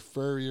 know your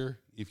furrier.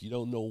 If you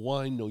don't know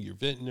wine, know your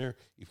vintner.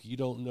 If you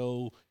don't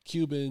know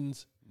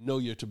Cubans, know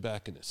your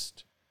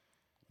tobacconist.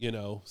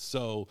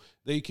 So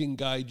they can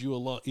guide you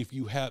along. If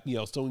you have,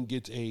 someone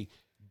gets a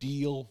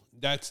deal,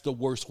 that's the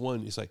worst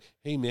one. It's like,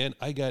 hey man,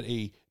 I got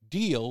a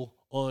deal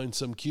on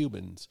some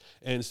Cubans.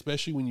 And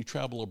especially when you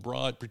travel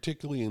abroad,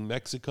 particularly in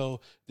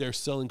Mexico, they're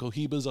selling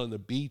Cohibas on the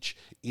beach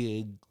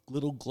in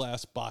little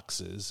glass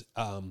boxes.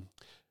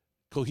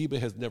 Cohiba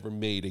has never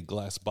made a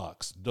glass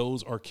box.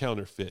 Those are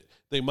counterfeit.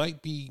 They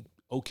might be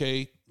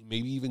okay,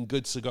 maybe even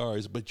good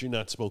cigars, but you're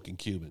not smoking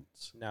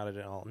Cubans. Not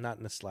at all. Not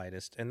in the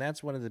slightest. And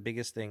that's one of the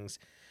biggest things.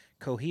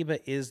 Cohiba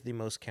is the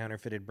most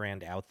counterfeited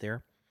brand out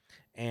there.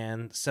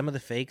 And some of the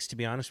fakes, to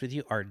be honest with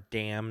you, are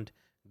damned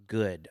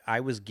good. I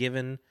was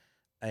given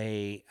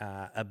a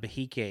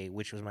Bahique,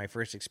 which was my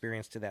first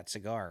experience to that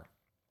cigar,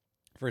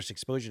 first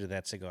exposure to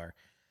that cigar.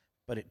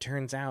 But it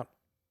turns out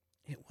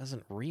it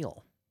wasn't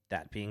real.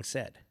 That being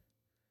said,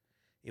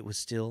 it was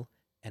still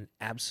an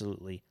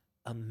absolutely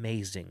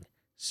amazing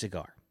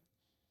cigar.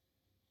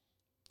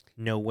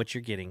 Know what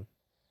you're getting.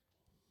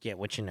 Get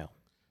what you know.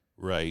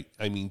 Right.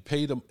 I mean,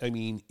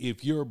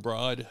 if you're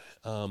abroad,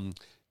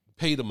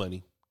 pay the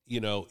money.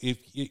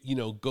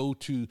 Go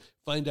to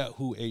find out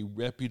who a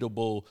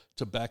reputable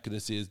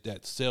tobacconist is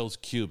that sells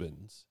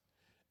Cubans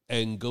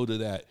and go to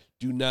that.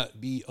 Do not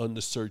be on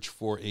the search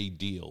for a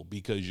deal,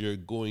 because you're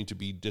going to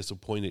be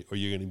disappointed, or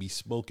you're going to be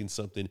smoking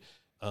something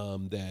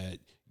that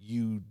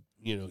you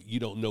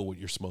don't know what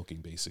you're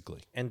smoking,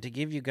 basically. And to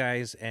give you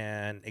guys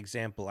an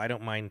example, I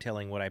don't mind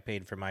telling what I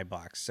paid for my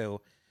box.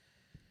 So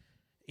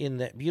in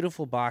that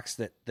beautiful box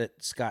that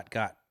Scott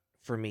got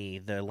for me,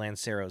 the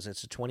Lanceros,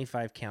 it's a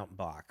 25 count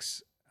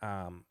box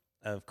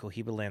of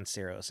Cohiba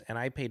Lanceros, and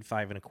I paid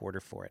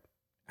 $5.25 for it.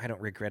 I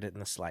don't regret it in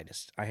the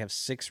slightest. I have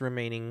 6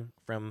 remaining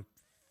from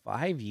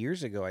 5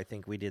 years ago. I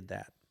think we did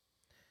that,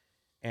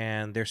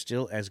 and they're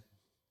still as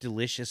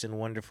delicious and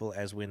wonderful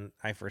as when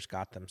I first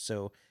got them.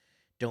 So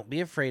don't be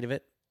afraid of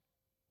it.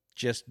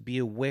 Just be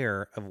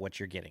aware of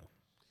what you're getting.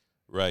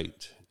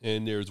 Right.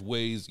 And there's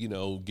ways,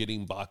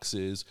 getting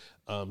boxes.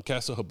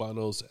 Casa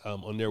Habanos,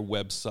 on their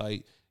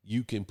website,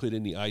 you can put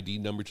in the ID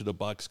number to the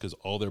box because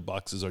all their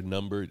boxes are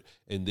numbered,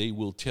 and they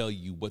will tell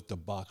you what the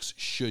box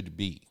should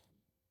be.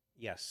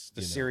 Yes,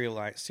 the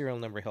serial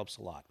number helps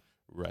a lot.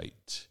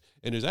 Right.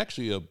 And there's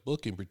actually a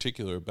book in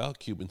particular about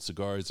Cuban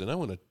cigars, and I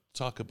want to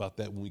talk about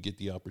that when we get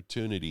the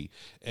opportunity.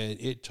 And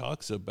it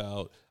talks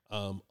about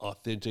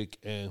authentic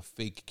and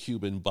fake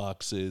Cuban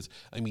boxes.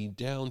 I mean,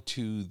 down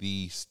to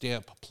the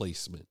stamp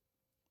placement.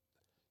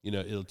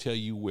 It'll tell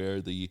you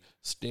where the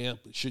stamp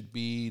should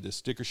be, the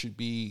sticker should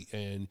be,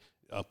 and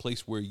a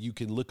place where you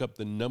can look up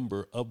the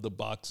number of the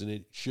box, and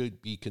it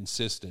should be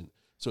consistent.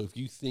 So if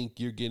you think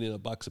you're getting a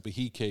box of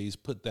Pajiques,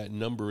 put that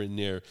number in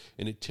there,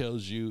 and it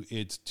tells you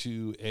it's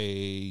to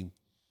a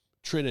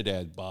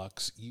Trinidad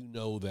box, you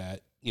know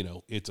that,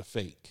 it's a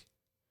fake.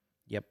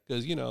 Yep.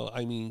 Because,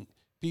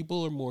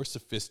 people are more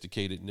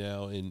sophisticated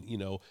now, and,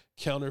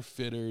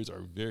 counterfeiters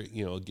are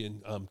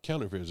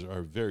counterfeiters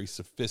are very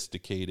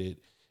sophisticated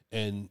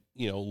and,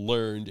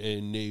 learned,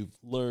 and they've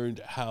learned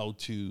how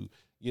to,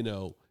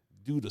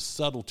 do the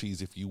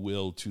subtleties, if you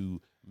will,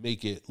 to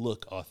make it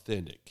look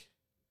authentic.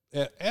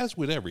 As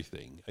with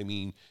everything, I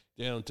mean,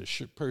 down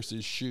to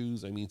purses,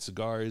 shoes,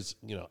 cigars,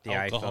 the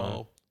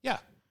alcohol.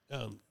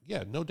 iPhone.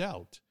 Yeah, no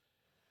doubt.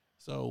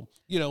 So,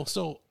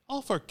 so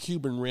off our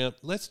Cuban rant,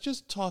 let's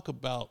just talk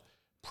about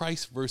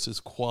price versus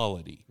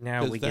quality.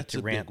 Now we get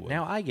to rant.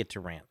 Now I get to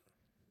rant.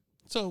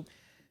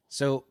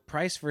 So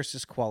price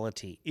versus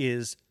quality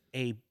is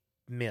a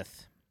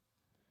myth.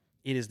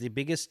 It is the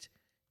biggest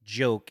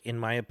joke, in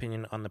my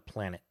opinion, on the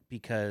planet,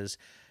 because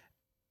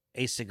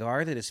a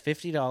cigar that is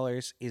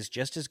 $50 is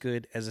just as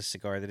good as a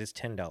cigar that is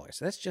 $10.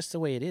 That's just the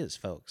way it is,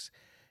 folks.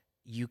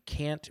 You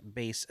can't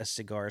base a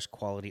cigar's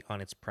quality on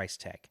its price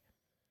tag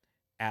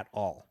at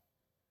all.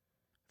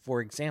 For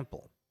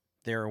example,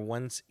 there are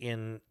ones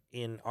in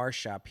our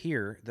shop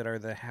here that are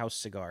the house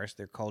cigars.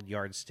 They're called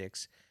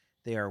Yardsticks.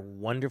 They are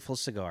wonderful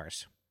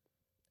cigars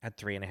at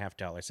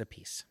 $3.50 a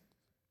piece.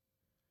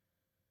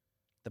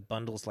 The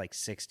bundle's like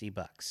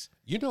 $60.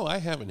 I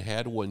haven't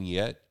had one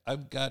yet.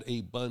 I've got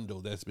a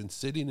bundle that's been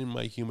sitting in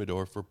my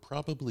humidor for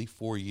probably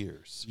 4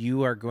 years.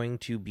 You are going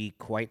to be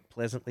quite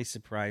pleasantly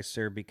surprised,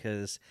 sir,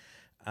 because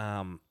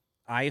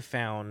I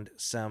found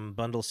some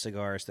bundle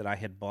cigars that I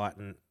had bought.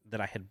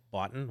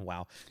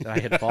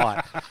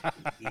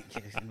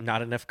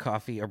 Not enough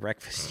coffee or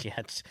breakfast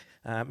yet.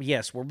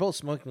 Yes, we're both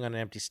smoking on an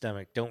empty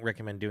stomach. Don't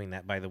recommend doing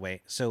that, by the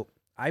way. So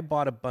I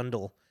bought a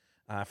bundle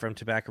from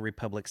Tobacco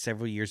Republic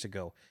several years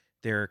ago.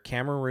 They're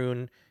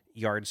Cameroon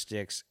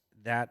Yardsticks.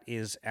 That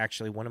is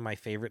actually one of my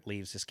favorite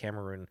leaves, is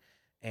Cameroon,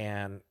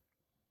 and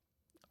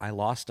I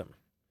lost them.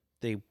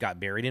 They got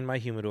buried in my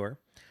humidor.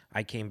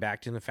 I came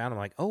back to them and found them,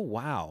 like, oh,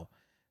 wow,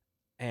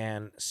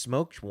 and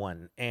smoked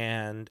one.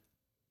 And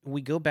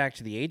we go back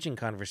to the aging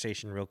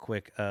conversation real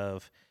quick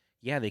of,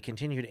 yeah, they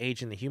continue to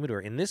age in the humidor.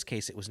 In this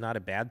case, it was not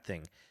a bad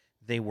thing.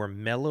 They were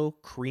mellow,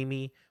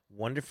 creamy,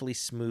 wonderfully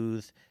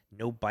smooth,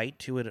 no bite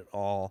to it at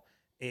all.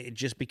 It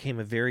just became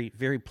a very,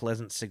 very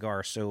pleasant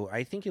cigar. So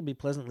I think you'll be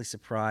pleasantly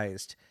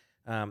surprised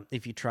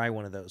if you try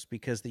one of those,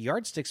 because the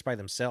Yardsticks by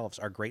themselves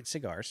are great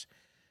cigars.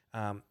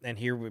 And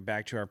here we're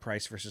back to our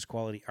price versus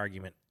quality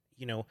argument.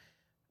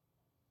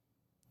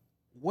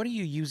 What are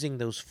you using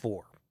those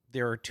for?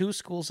 There are two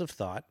schools of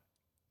thought.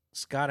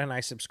 Scott and I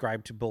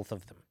subscribe to both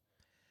of them.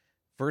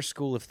 First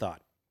school of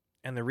thought,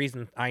 and the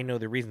reason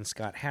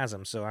Scott has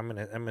them, so I'm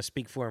gonna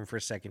speak for him for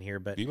a second here.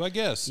 But be my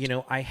guest.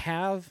 I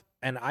have,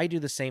 and I do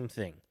the same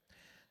thing.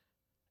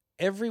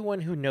 Everyone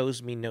who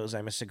knows me knows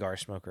I'm a cigar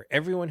smoker.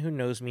 Everyone who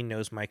knows me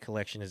knows my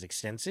collection is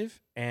extensive,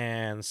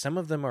 and some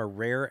of them are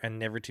rare and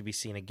never to be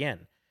seen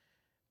again.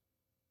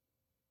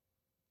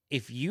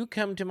 If you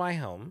come to my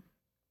home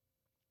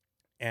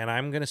and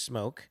I'm going to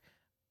smoke,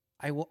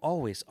 I will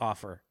always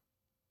offer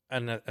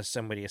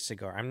somebody a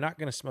cigar. I'm not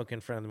going to smoke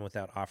in front of them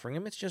without offering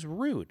them. It's just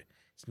rude.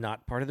 It's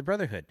not part of the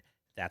brotherhood.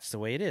 That's the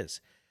way it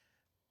is.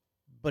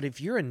 But if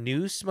you're a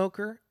new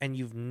smoker and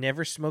you've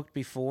never smoked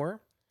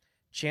before,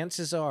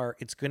 chances are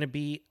it's going to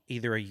be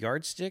either a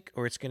Yardstick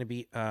or it's going to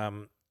be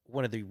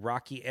one of the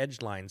Rocky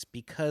Edge lines,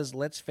 because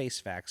let's face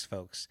facts,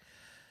 folks.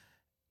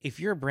 If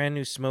you're a brand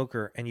new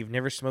smoker and you've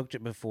never smoked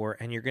it before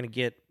and you're going to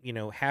get,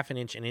 half an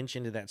inch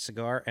into that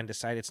cigar and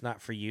decide it's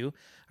not for you,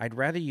 I'd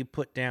rather you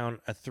put down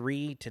a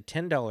 $3 to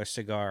 $10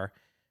 cigar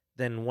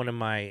than one of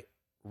my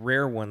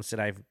rare ones that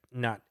I've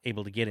not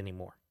able to get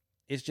anymore.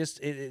 It's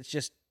just,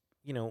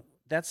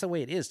 that's the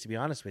way it is, to be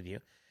honest with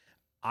you.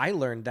 I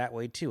learned that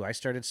way too. I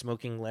started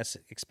smoking less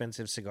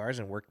expensive cigars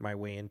and worked my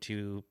way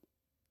into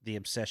the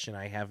obsession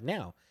I have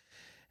now.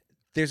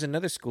 There's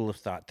another school of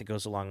thought that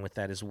goes along with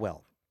that as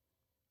well.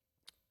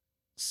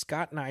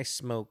 Scott and I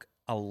smoke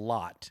a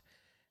lot,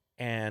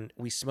 and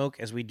we smoke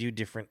as we do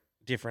different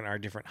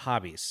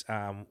hobbies.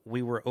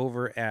 We were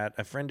over at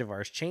a friend of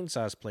ours,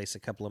 Chainsaw's place, a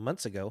couple of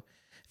months ago,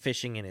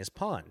 fishing in his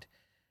pond.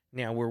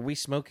 Now, were we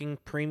smoking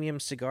premium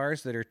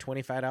cigars that are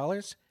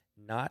 $25?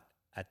 Not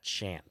a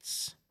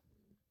chance.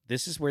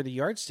 this is where the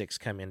yardsticks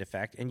come into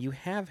fact. And you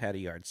have had a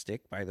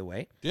yardstick, by the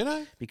way. Did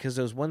I? Because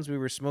those ones we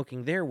were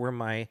smoking there were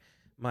my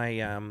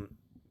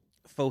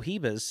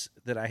Fohibas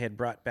that I had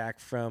brought back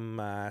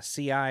from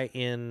CI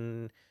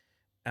in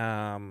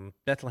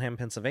Bethlehem,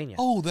 Pennsylvania.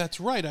 Oh, that's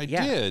right. I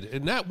did.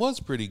 And that was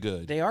pretty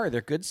good.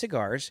 They're good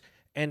cigars.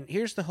 And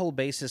here's the whole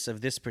basis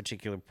of this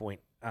particular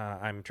point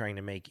I'm trying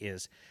to make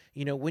is,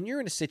 when you're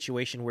in a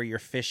situation where you're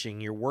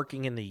fishing, you're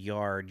working in the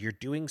yard, you're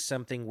doing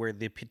something where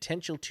the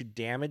potential to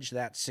damage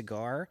that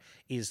cigar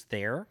is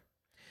there,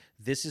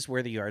 this is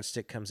where the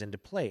yardstick comes into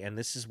play. And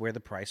this is where the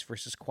price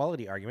versus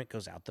quality argument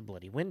goes out the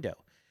bloody window.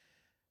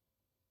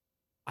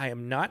 I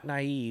am not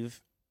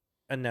naive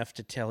enough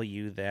to tell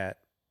you that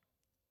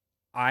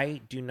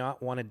I do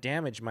not want to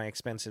damage my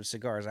expensive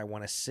cigars. I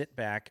want to sit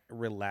back,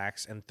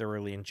 relax, and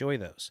thoroughly enjoy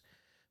those.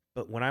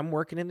 But when I'm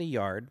working in the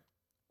yard,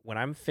 when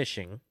I'm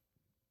fishing,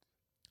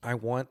 I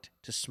want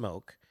to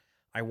smoke.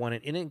 I want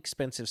an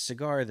inexpensive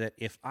cigar that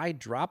if I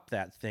drop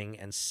that thing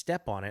and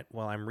step on it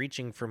while I'm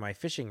reaching for my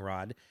fishing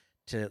rod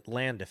to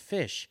land a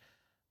fish,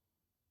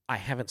 I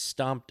haven't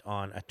stomped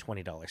on a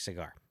 $20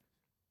 cigar.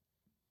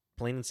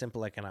 Plain and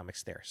simple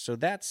economics there. So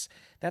that's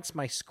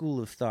my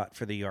school of thought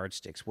for the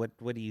yardsticks. What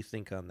do you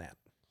think on that?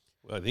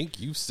 Well, I think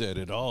you said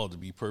it all, to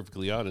be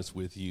perfectly honest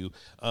with you.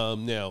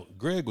 Now,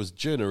 Greg was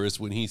generous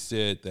when he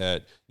said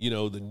that,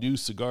 the new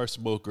cigar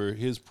smoker,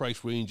 his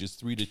price range is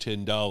 $3 to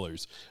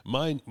 $10.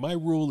 My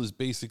rule is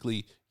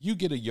basically you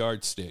get a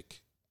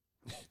yardstick.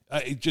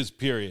 Just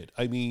period.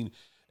 I mean,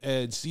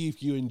 and see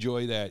if you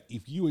enjoy that.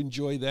 If you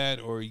enjoy that,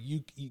 or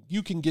you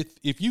can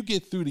if you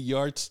get through the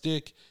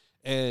yardstick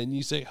and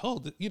you say, oh,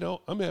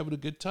 I'm having a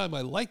good time. I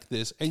like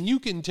this. And you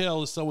can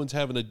tell if someone's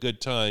having a good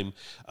time.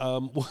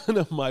 One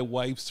of my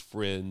wife's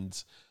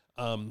friends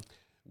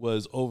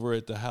was over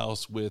at the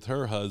house with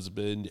her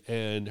husband,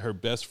 and her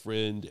best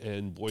friend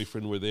and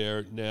boyfriend were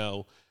there.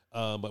 Now,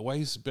 my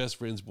wife's best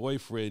friend's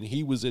boyfriend,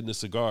 he was into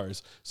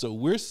cigars. So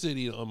we're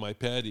sitting on my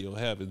patio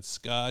having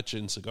scotch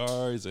and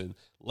cigars and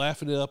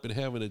laughing it up and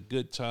having a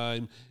good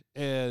time.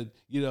 And,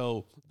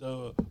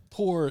 the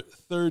poor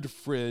third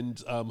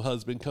friend's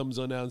husband comes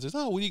on out and says,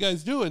 oh, what are you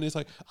guys doing? It's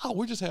like, oh,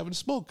 we're just having a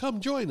smoke. Come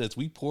join us.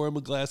 We pour him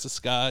a glass of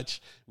scotch.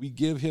 We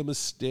give him a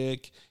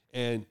stick.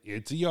 And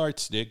it's a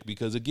yardstick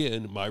because,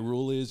 again, my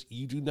rule is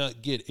you do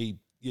not get a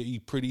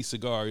pretty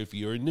cigar if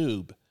you're a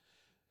noob.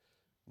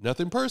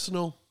 Nothing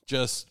personal.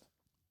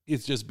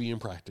 It's just being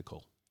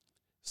practical.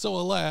 So,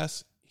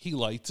 alas, he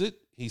lights it.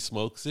 He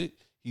smokes it.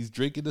 He's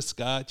drinking the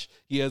scotch.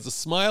 He has a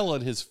smile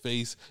on his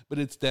face, but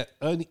it's that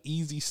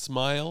uneasy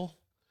smile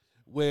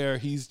where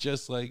he's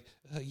just like,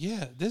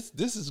 yeah, this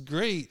is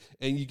great.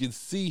 And you can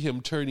see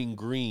him turning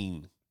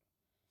green.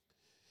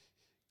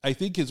 I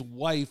think his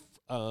wife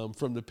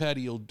from the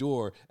patio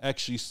door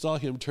actually saw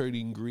him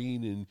turning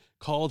green and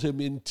called him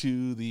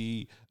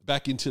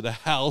back into the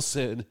house.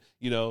 And,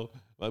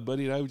 my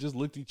buddy and I just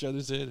looked at each other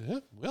and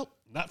said, well,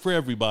 not for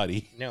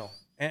everybody. No.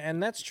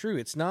 And that's true.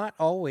 It's not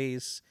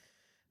always...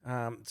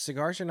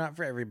 cigars are not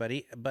for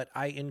everybody, but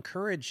I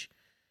encourage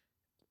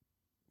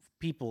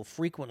people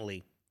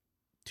frequently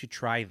to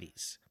try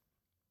these,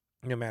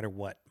 no matter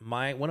what.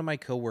 One of my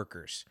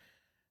coworkers,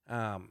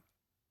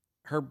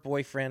 her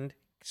boyfriend,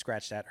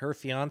 scratch that, her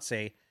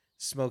fiance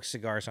smokes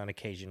cigars on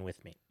occasion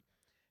with me.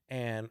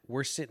 And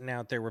we're sitting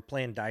out there, we're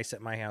playing dice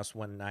at my house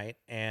one night,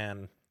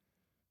 and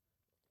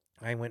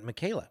I went,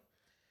 Michaela,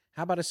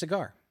 how about a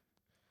cigar?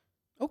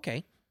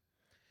 Okay.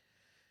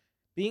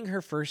 Being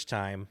her first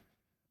time,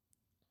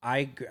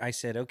 I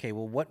said, okay,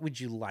 well, what would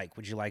you like?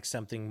 Would you like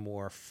something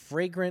more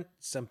fragrant,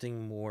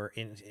 something more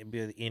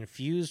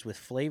infused with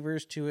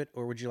flavors to it,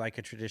 or would you like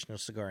a traditional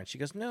cigar? And she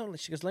goes, no.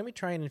 She goes, let me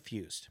try an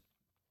infused.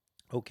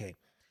 Okay.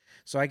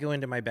 So I go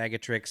into my bag of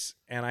tricks,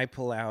 and I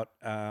pull out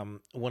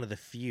one of the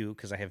few,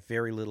 because I have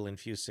very little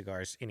infused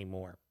cigars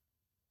anymore.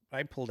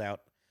 I pulled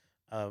out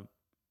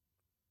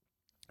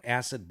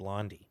Acid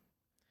Blondie.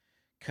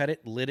 Cut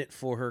it, lit it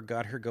for her,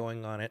 got her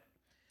going on it,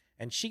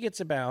 and she gets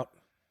about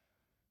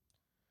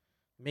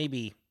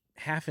maybe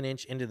half an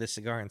inch into the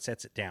cigar and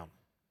sets it down.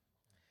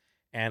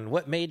 And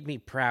what made me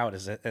proud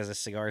as a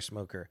cigar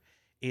smoker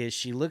is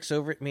she looks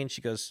over at me and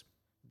she goes,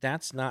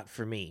 that's not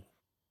for me.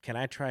 Can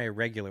I try a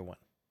regular one?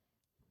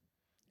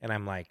 And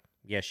I'm like,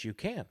 yes, you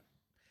can.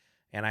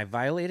 And I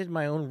violated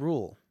my own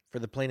rule for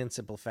the plain and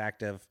simple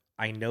fact of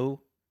I know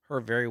her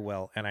very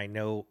well, and I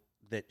know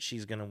that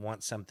she's going to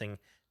want something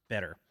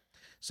better.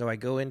 So I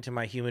go into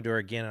my humidor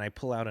again and I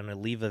pull out an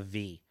Oliva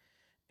V.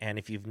 And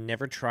if you've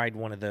never tried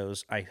one of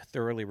those, I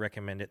thoroughly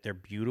recommend it. They're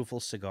beautiful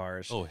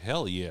cigars. Oh,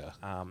 hell yeah.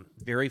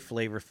 Very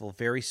flavorful,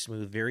 very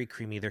smooth, very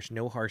creamy. There's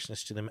no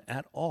harshness to them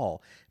at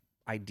all.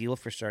 Ideal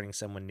for starting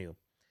someone new.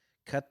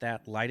 Cut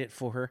that, light it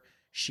for her.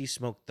 She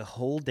smoked the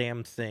whole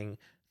damn thing,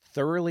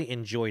 thoroughly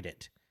enjoyed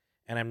it.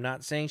 And I'm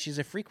not saying she's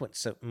a frequent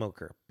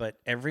smoker, but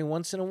every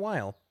once in a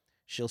while,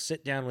 she'll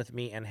sit down with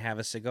me and have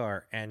a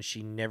cigar. And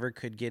she never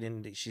could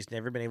she's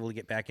never been able to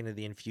get back into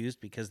the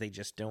infused because they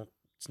just don't.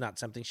 It's not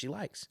something she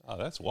likes. Oh,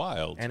 that's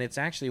wild. And it's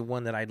actually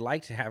one that I'd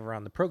like to have her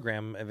on the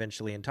program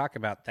eventually and talk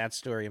about that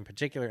story in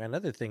particular and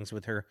other things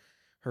with her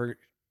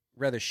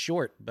rather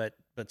short but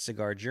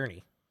cigar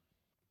journey.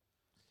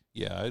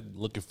 Yeah, I'm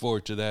looking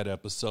forward to that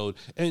episode.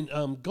 And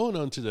going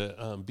on to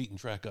the beaten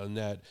track on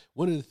that,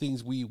 one of the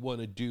things we want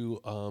to do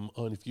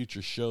on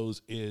future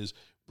shows is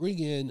bring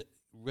in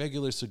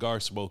regular cigar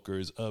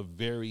smokers of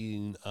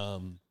varying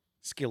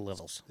skill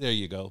levels. There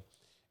you go.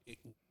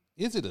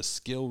 Is it a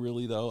skill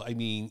really, though? I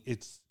mean,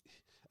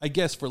 I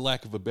guess for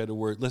lack of a better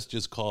word, let's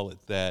just call it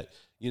that.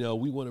 You know,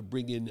 we want to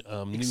bring in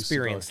new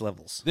experience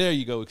levels. There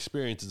you go.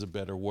 Experience is a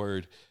better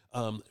word.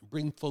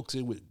 Bring folks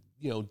in with,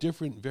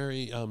 different,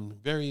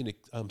 varying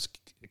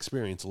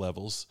experience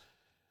levels,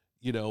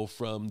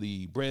 from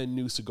the brand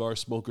new cigar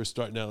smoker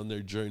starting out on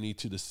their journey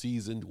to the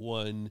seasoned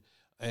one,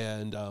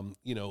 and,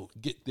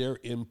 get their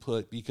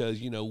input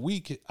because,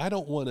 I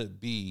don't want to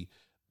be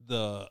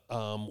the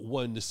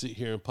one to sit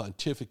here and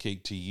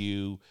pontificate to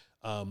you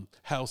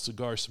how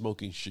cigar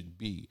smoking should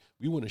be.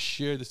 We want to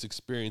share this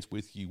experience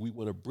with you. We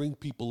want to bring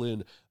people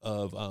in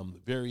of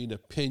varying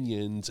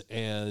opinions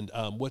and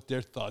what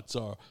their thoughts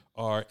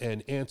are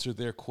and answer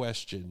their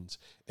questions.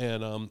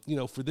 And,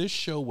 for this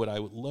show, what I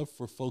would love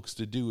for folks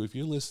to do, if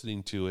you're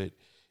listening to it,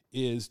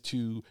 is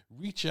to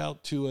reach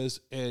out to us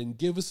and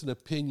give us an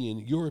opinion,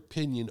 your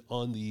opinion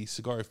on the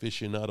Cigar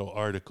Aficionado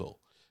article.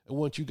 I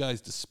want you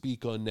guys to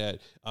speak on that,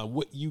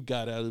 what you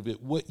got out of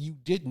it, what you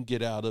didn't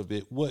get out of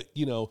it,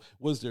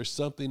 was there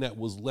something that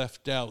was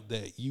left out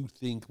that you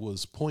think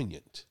was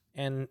poignant?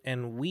 And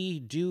we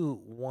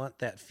do want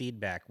that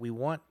feedback. We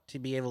want to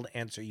be able to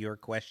answer your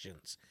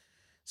questions.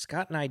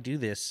 Scott and I do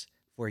this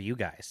for you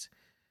guys.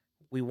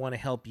 We want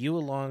to help you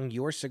along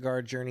your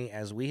cigar journey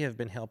as we have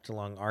been helped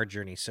along our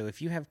journey. So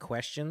if you have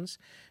questions,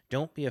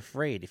 don't be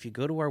afraid. If you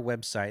go to our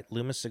website,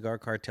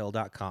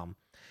 LumaCigarCartel.com,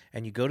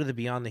 and you go to the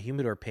Beyond the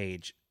Humidor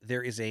page,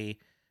 there is a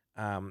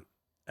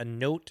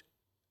note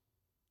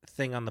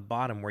thing on the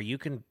bottom where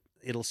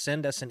it'll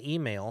send us an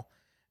email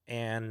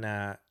and,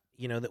 that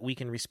we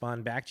can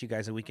respond back to you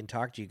guys and we can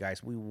talk to you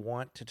guys. We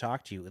want to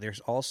talk to you.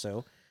 There's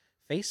also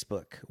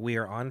Facebook. We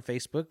are on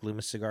Facebook,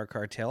 Luma Cigar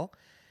Cartel.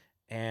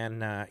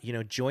 And,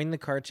 join the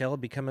cartel,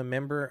 become a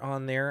member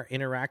on there,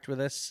 interact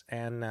with us,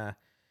 and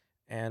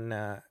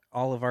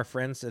all of our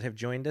friends that have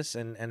joined us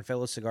and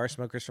fellow cigar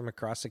smokers from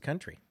across the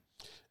country.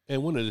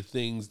 And one of the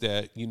things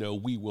that,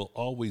 we will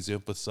always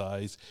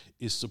emphasize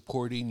is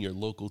supporting your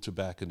local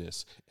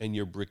tobacconist and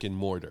your brick and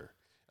mortar.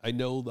 I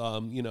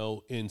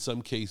know, in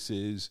some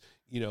cases,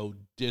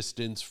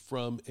 distance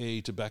from a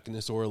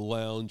tobacconist or a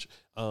lounge,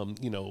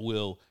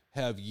 will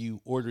have you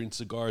ordering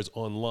cigars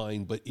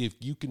online. But if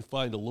you can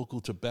find a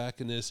local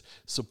tobacconist,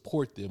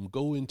 support them.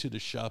 Go into the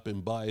shop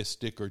and buy a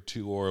stick or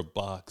two or a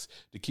box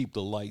to keep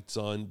the lights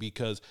on,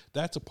 because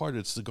that's a part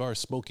of the cigar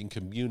smoking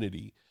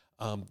community.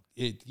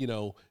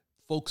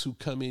 Folks who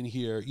come in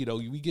here,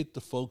 we get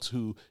the folks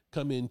who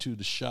come into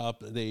the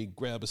shop, they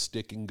grab a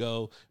stick and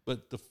go,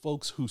 but the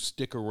folks who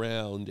stick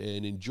around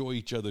and enjoy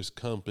each other's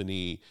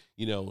company,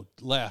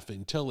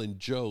 laughing, telling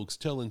jokes,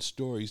 telling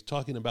stories,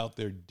 talking about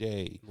their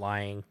day.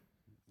 Lying.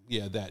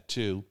 Yeah, that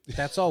too.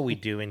 That's all we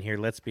do in here,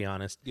 let's be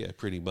honest. Yeah,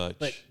 pretty much.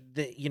 But,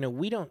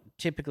 we don't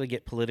typically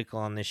get political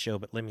on this show,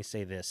 but let me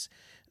say this.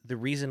 The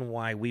reason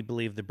why we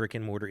believe the brick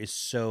and mortar is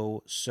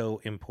so,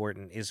 so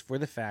important is for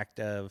the fact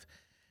of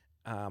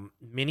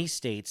many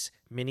states,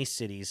 many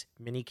cities,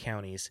 many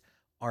counties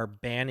are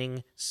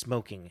banning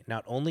smoking,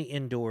 not only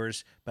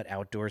indoors, but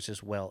outdoors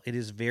as well. It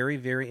is very,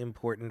 very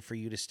important for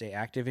you to stay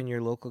active in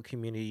your local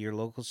community, your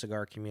local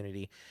cigar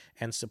community,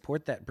 and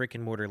support that brick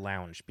and mortar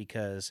lounge,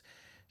 because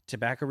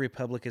Tobacco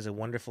Republic is a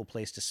wonderful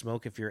place to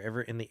smoke. If you're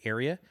ever in the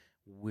area,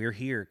 we're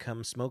here.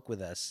 Come smoke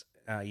with us.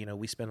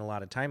 We spend a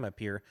lot of time up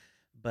here,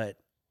 but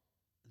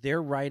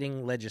they're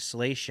writing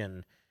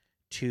legislation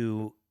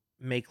to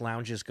make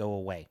lounges go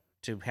away,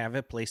 to have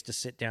a place to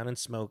sit down and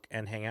smoke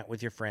and hang out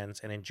with your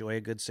friends and enjoy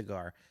a good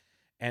cigar.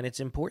 And it's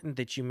important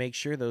that you make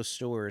sure those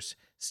stores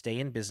stay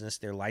in business,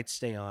 their lights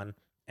stay on,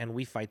 and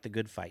we fight the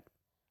good fight.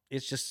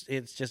 It's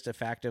just a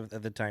fact of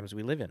the times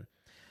we live in.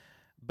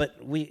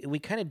 But we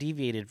kind of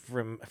deviated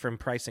from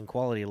price and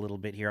quality a little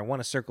bit here. I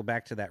want to circle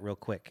back to that real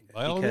quick.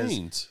 By all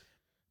means.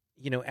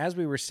 As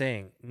we were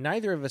saying,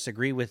 neither of us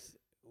agree with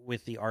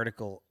the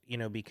article,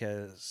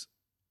 because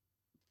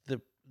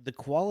the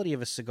quality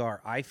of a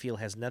cigar, I feel,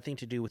 has nothing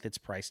to do with its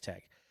price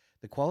tag.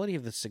 The quality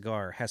of the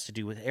cigar has to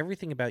do with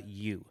everything about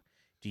you.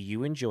 Do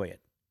you enjoy it?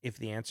 If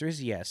the answer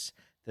is yes,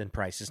 then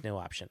price is no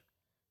option.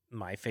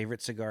 My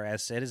favorite cigar,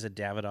 as said, is a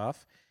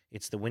Davidoff.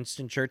 It's the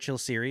Winston Churchill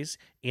series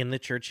in the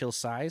Churchill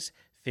size,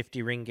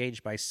 50 ring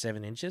gauge by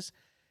 7 inches.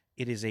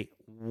 It is a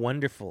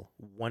wonderful,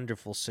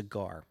 wonderful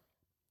cigar.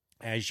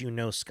 As you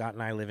know, Scott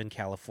and I live in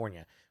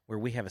California, where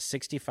we have a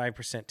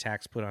 65%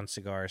 tax put on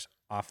cigars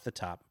off the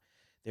top.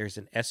 There's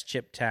an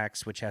S-chip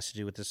tax, which has to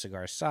do with the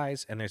cigar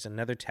size, and there's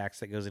another tax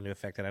that goes into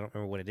effect that I don't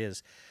remember what it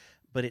is.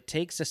 But it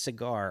takes a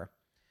cigar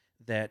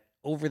that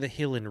over the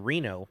hill in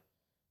Reno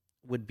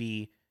would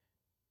be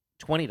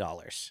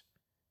 $20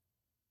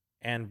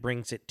 and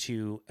brings it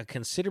to a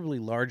considerably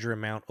larger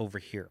amount over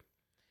here.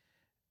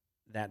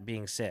 That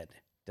being said,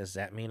 does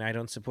that mean I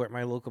don't support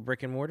my local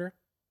brick and mortar?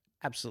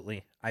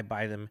 Absolutely. I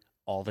buy them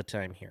all the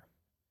time here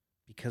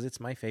because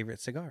it's my favorite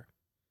cigar.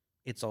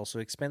 It's also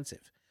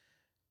expensive.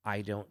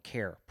 I don't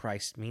care.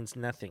 Price means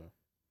nothing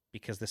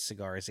because the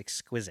cigar is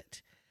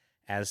exquisite.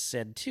 As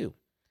said, too,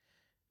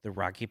 the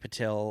Rocky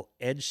Patel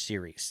Edge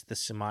series, the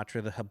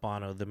Sumatra, the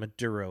Habano, the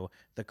Maduro,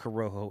 the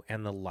Corojo,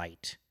 and the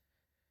Light.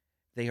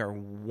 They are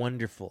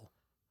wonderful,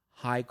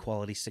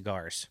 high-quality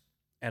cigars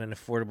at an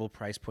affordable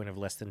price point of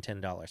less than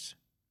 $10.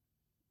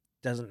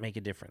 Doesn't make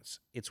a difference.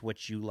 It's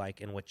what you like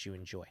and what you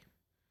enjoy.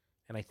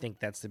 And I think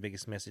that's the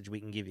biggest message we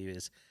can give you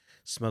is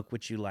smoke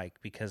what you like,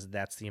 because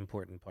that's the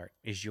important part,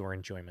 is your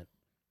enjoyment.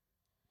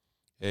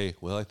 Hey,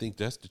 well, I think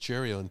that's the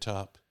cherry on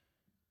top.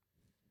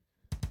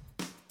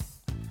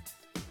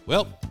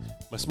 Well,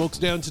 my smoke's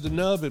down to the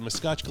nub and my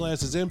scotch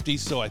glass is empty,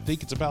 so I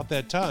think it's about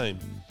that time.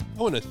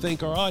 I want to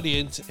thank our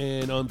audience,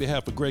 and on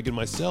behalf of Greg and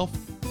myself,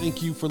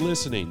 thank you for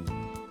listening.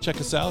 Check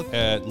us out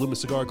at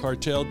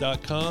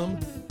LumaCigarCartel.com.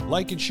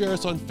 Like and share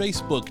us on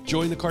Facebook,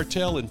 join the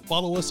cartel, and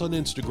follow us on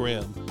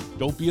Instagram.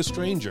 Don't be a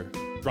stranger.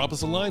 Drop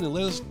us a line and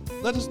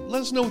let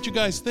us know what you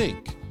guys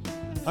think.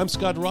 I'm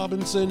Scott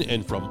Robinson,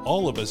 and from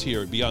all of us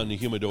here at Beyond the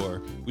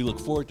Humidor, we look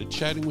forward to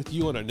chatting with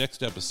you on our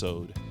next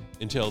episode.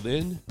 Until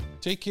then,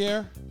 take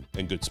care,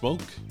 and good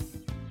smoke,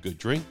 good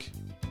drink,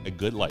 and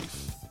good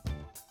life.